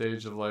 a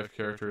stage of life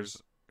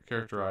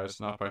characterized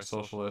not by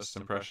socialists,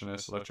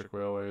 impressionists, electric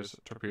railways,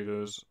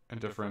 torpedoes, and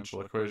differential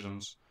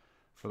equations,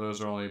 for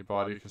those are only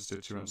body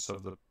constituents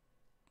of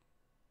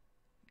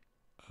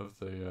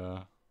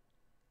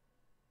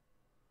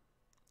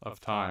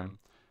time,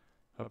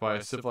 but by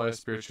a civilized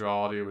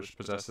spirituality which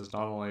possesses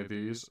not only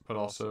these, but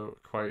also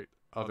quite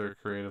other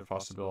creative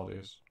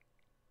possibilities.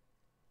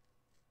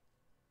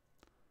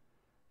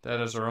 That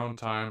as our own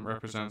time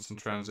represents a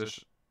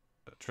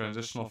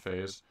transitional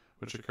phase,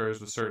 which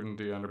occurs with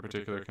certainty under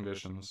particular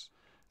conditions,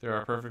 there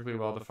are perfectly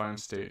well-defined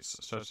states,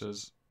 such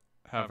as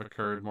have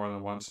occurred more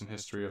than once in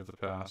history of the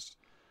past,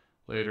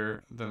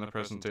 later than the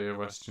present day of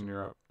Western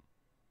Europe,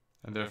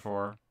 and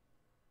therefore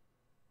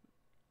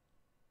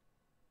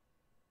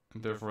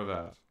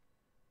that.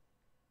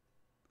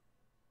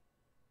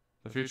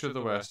 The future of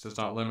the West is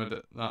not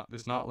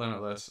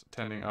limitless,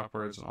 tending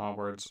upwards and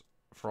onwards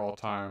for all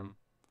time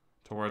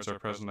towards our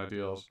present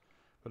ideals,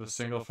 but a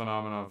single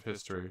phenomenon of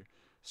history,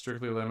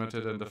 strictly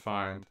limited and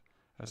defined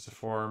as to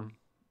form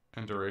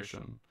and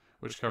duration,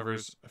 which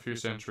covers a few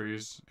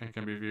centuries and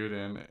can be viewed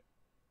and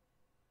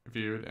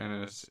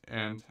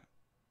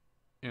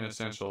in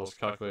essentials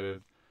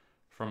calculated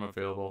from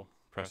available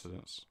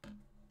precedents.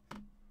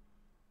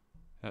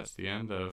 That's the end of